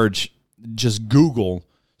would encourage just Google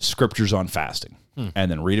scriptures on fasting and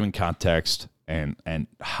then read them in context and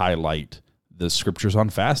highlight the scriptures on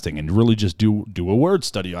fasting and really just do a word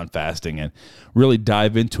study on fasting and really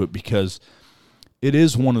dive into it because it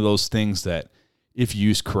is one of those things that if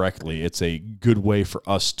used correctly, it's a good way for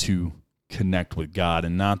us to connect with God,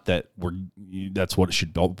 and not that that's what it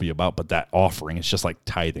should be about, but that offering. It's just like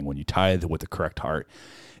tithing. When you tithe with the correct heart,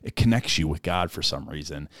 it connects you with God for some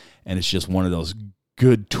reason, and it's just one of those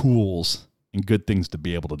good tools and good things to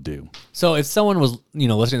be able to do. So if someone was, listening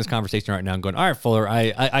to this conversation right now and going, all right, Fuller,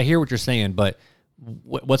 I hear what you're saying, but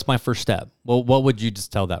what's my first step? Well, what would you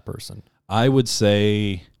just tell that person? I would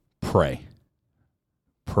say pray.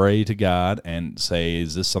 Pray to God and say,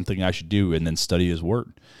 is this something I should do? And then study his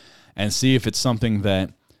word and see if it's something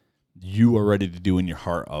that you are ready to do in your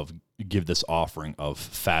heart of give this offering of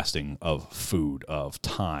fasting, of food, of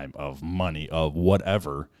time, of money, of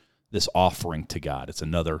whatever, this offering to God. It's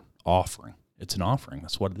another offering. It's an offering.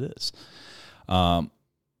 That's what it is.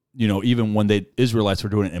 Even when the Israelites were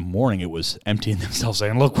doing it in mourning, it was emptying themselves,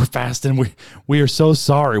 saying, look, we're fasting. We are so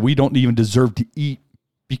sorry. We don't even deserve to eat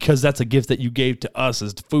because that's a gift that you gave to us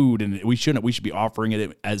as food, and we shouldn't. We should be offering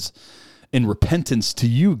it as in repentance to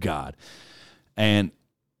you, God. And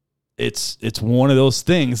it's one of those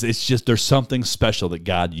things. It's just there's something special that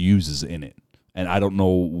God uses in it. And I don't know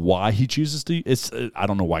why he chooses to. I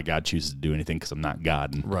don't know why God chooses to do anything because I'm not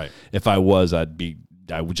God. And right. If I was, I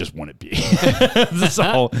would just want to be.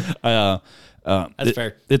 So, that's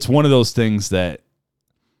fair. It's one of those things that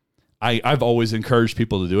I've always encouraged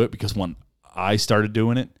people to do it because when I started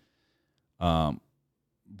doing it,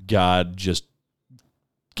 God just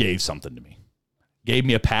gave something to me, gave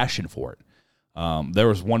me a passion for it. There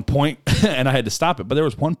was one point, and I had to stop it, but there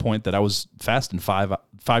was one point that I was fasting 5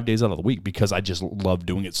 days out of the week because I just loved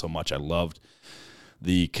doing it so much. I loved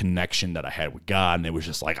the connection that I had with God, and it was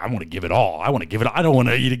just like, I want to give it all. I want to give it all. I don't want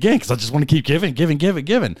to eat again because I just want to keep giving.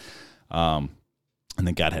 And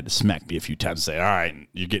then God had to smack me a few times and say, all right,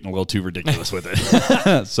 you're getting a little too ridiculous with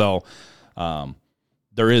it. So I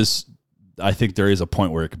think there is a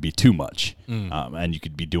point where it could be too much, and you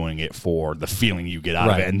could be doing it for the feeling you get out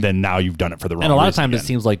of it, and then now you've done it for the wrong reason. And a lot of times again. it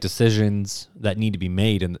seems like decisions that need to be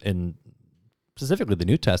made, in specifically the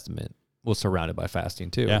New Testament, was surrounded by fasting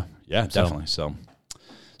too. Yeah, definitely. So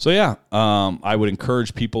yeah, I would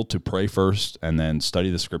encourage people to pray first and then study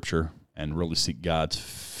the Scripture and really seek God's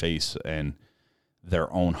face and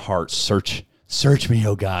their own heart. Search me,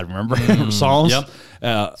 oh God. Remember Psalms? Yep.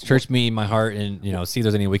 Search me, my heart, and see if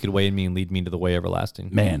there's any wicked way in me and lead me into the way everlasting.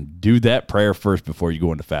 Man, do that prayer first before you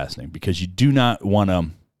go into fasting, because you don't want to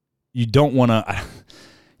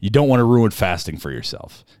ruin fasting for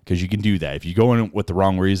yourself, because you can do that. If you go in with the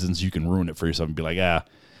wrong reasons, you can ruin it for yourself and be like,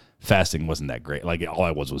 fasting wasn't that great. Like, all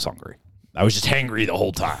I was hungry. I was just hangry the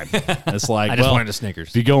whole time. It's like, I just wanted a Snickers.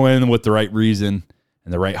 If you go in with the right reason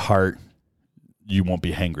and the right heart, you won't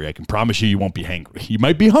be hangry. I can promise you won't be hangry. You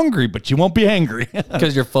might be hungry, but you won't be hangry.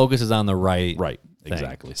 Because your focus is on the right thing.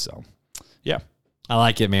 Exactly. So, yeah. I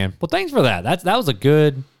like it, man. Well, thanks for that. That was a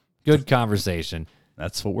good conversation.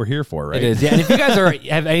 That's what we're here for, right? It is. Yeah. And if you guys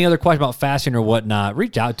have any other question about fasting or whatnot,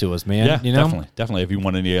 reach out to us, man. Yeah, definitely. If you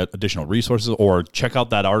want any additional resources, or check out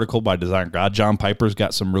that article by Designer God. John Piper's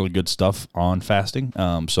got some really good stuff on fasting.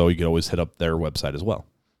 So you can always hit up their website as well.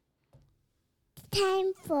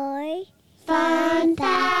 Time for Fun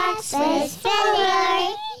Facts with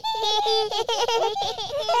Filler.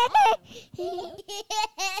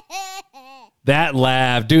 That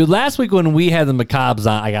laugh, dude. Last week when we had the Macabres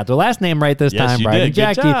on, I got their last name right this time, you Brian did. and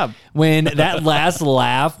Jackie. Good job. When that last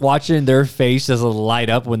laugh, watching their face just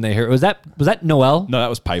light up when they heard, was that Noel? No, that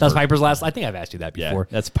was Piper. That was Piper's last. I think I've asked you that before.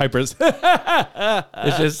 Yeah, that's Piper's.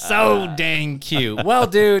 It's just so dang cute. Well,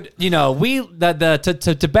 dude,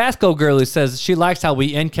 the Tabasco girl who says she likes how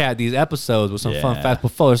we end cap these episodes with some fun facts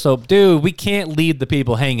before. So, dude, we can't leave the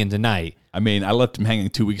people hanging tonight. I mean, I left him hanging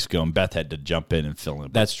 2 weeks ago, and Beth had to jump in and fill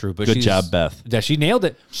in. That's true. But good job, Beth. Yeah, she nailed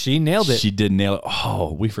it. She nailed it. She did nail it.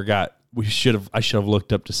 Oh, we forgot. I should have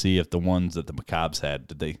looked up to see if the ones that the Macabres had,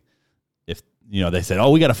 they said,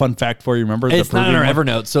 oh, we got a fun fact for you. Remember? It's not in our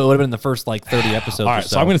Evernote, so it would have been the first 30 episodes. All right,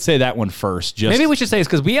 so I'm going to say that one first. Maybe we should say this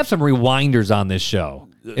because we have some rewinders on this show.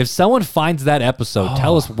 If someone finds that episode,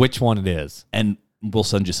 tell us which one it is, and we'll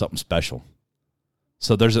send you something special.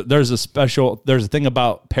 So there's a thing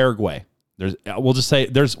about Paraguay. We'll just say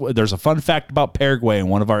there's a fun fact about Paraguay in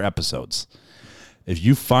one of our episodes. If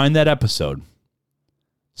you find that episode,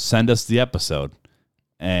 send us the episode,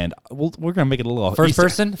 and we're gonna make it a little first Easter.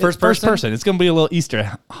 person. It's gonna be a little Easter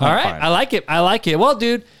hunt. All right, I like it. Well,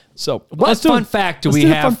 dude, so what fun fact do we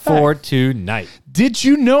have for tonight? Did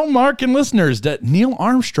you know, Mark and listeners, that Neil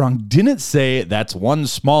Armstrong didn't say that's one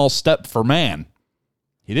small step for man?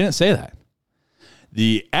 He didn't say that.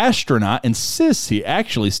 The astronaut insists he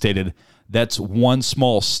actually stated that's one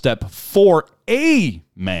small step for a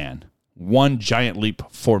man, one giant leap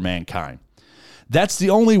for mankind. That's the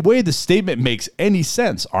only way the statement makes any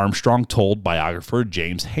sense, Armstrong told biographer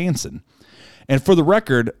James Hansen. And for the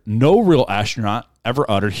record, no real astronaut ever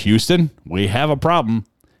uttered, "Houston, we have a problem."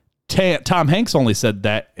 Tom Hanks only said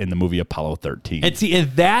that in the movie Apollo 13. And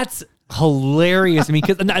that's hilarious to me,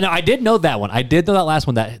 because no, I did know that one. I did know that last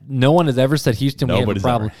one, that no one has ever said, "Houston, we have a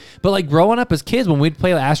problem." But growing up as kids, when we'd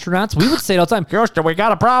play with astronauts, we would say it all the time, "Houston, we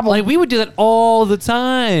got a problem." We would do that all the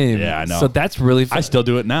time. Yeah, I know. So that's really fun. I still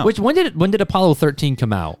do it now. When did Apollo 13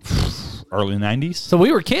 come out? Early 90s. So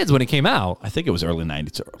we were kids when it came out. I think it was early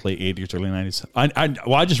 90s, late 80s, early 90s.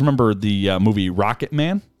 I just remember the movie Rocket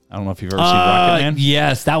Man. I don't know if you've ever seen Rocket Man.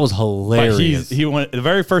 Yes, that was hilarious. He went the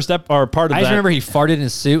very first part of that. I just remember he farted in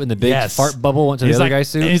his suit, and the big fart bubble went to the other guy's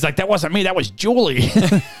suit. And he's like, "That wasn't me. That was Julie."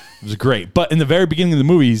 It was great. But in the very beginning of the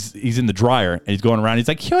movie, he's in the dryer and he's going around. He's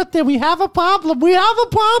like, "Houston, we have a problem. We have a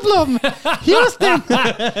problem. Houston."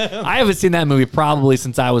 I haven't seen that movie probably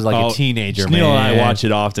since I was a teenager. Neil and I watch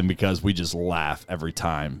it often because we just laugh every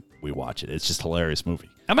time we watch it. It's just a hilarious movie.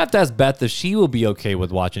 I'm going to have to ask Beth if she will be okay with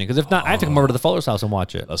watching it, because if not, I have to come over to the Fuller's house and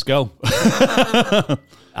watch it. Let's go.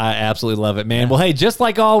 I absolutely love it, man. Well, hey, just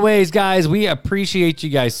like always, guys, we appreciate you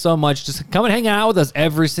guys so much. Just come and hang out with us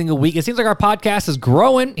every single week. It seems like our podcast is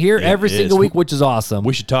growing here every single week, which is awesome.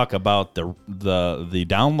 We should talk about the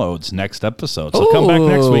downloads next episode. So come back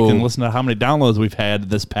next week and listen to how many downloads we've had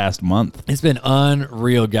this past month. It's been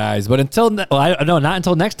unreal, guys. But not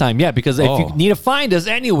until next time yet, because if you need to find us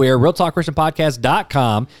anywhere,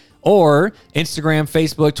 realtalkchristianpodcast.com or Instagram,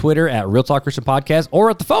 Facebook, Twitter at Real Talk Christian Podcast, or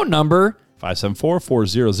at the phone number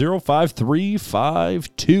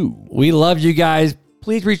 574-400-5352. We love you guys.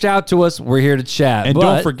 Please reach out to us. We're here to chat. And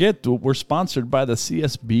don't forget, we're sponsored by the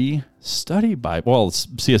CSB Study Bible. Well, it's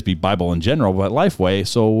CSB Bible in general, but Lifeway.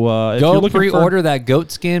 So if you're looking pre-order that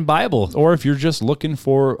goatskin Bible. Or if you're just looking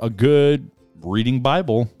for a good reading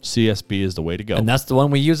Bible, CSB is the way to go. And that's the one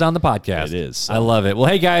we use on the podcast. It is. I love it. Well,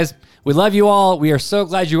 hey, guys, we love you all. We are so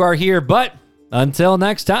glad you are here. But until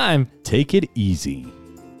next time, take it easy.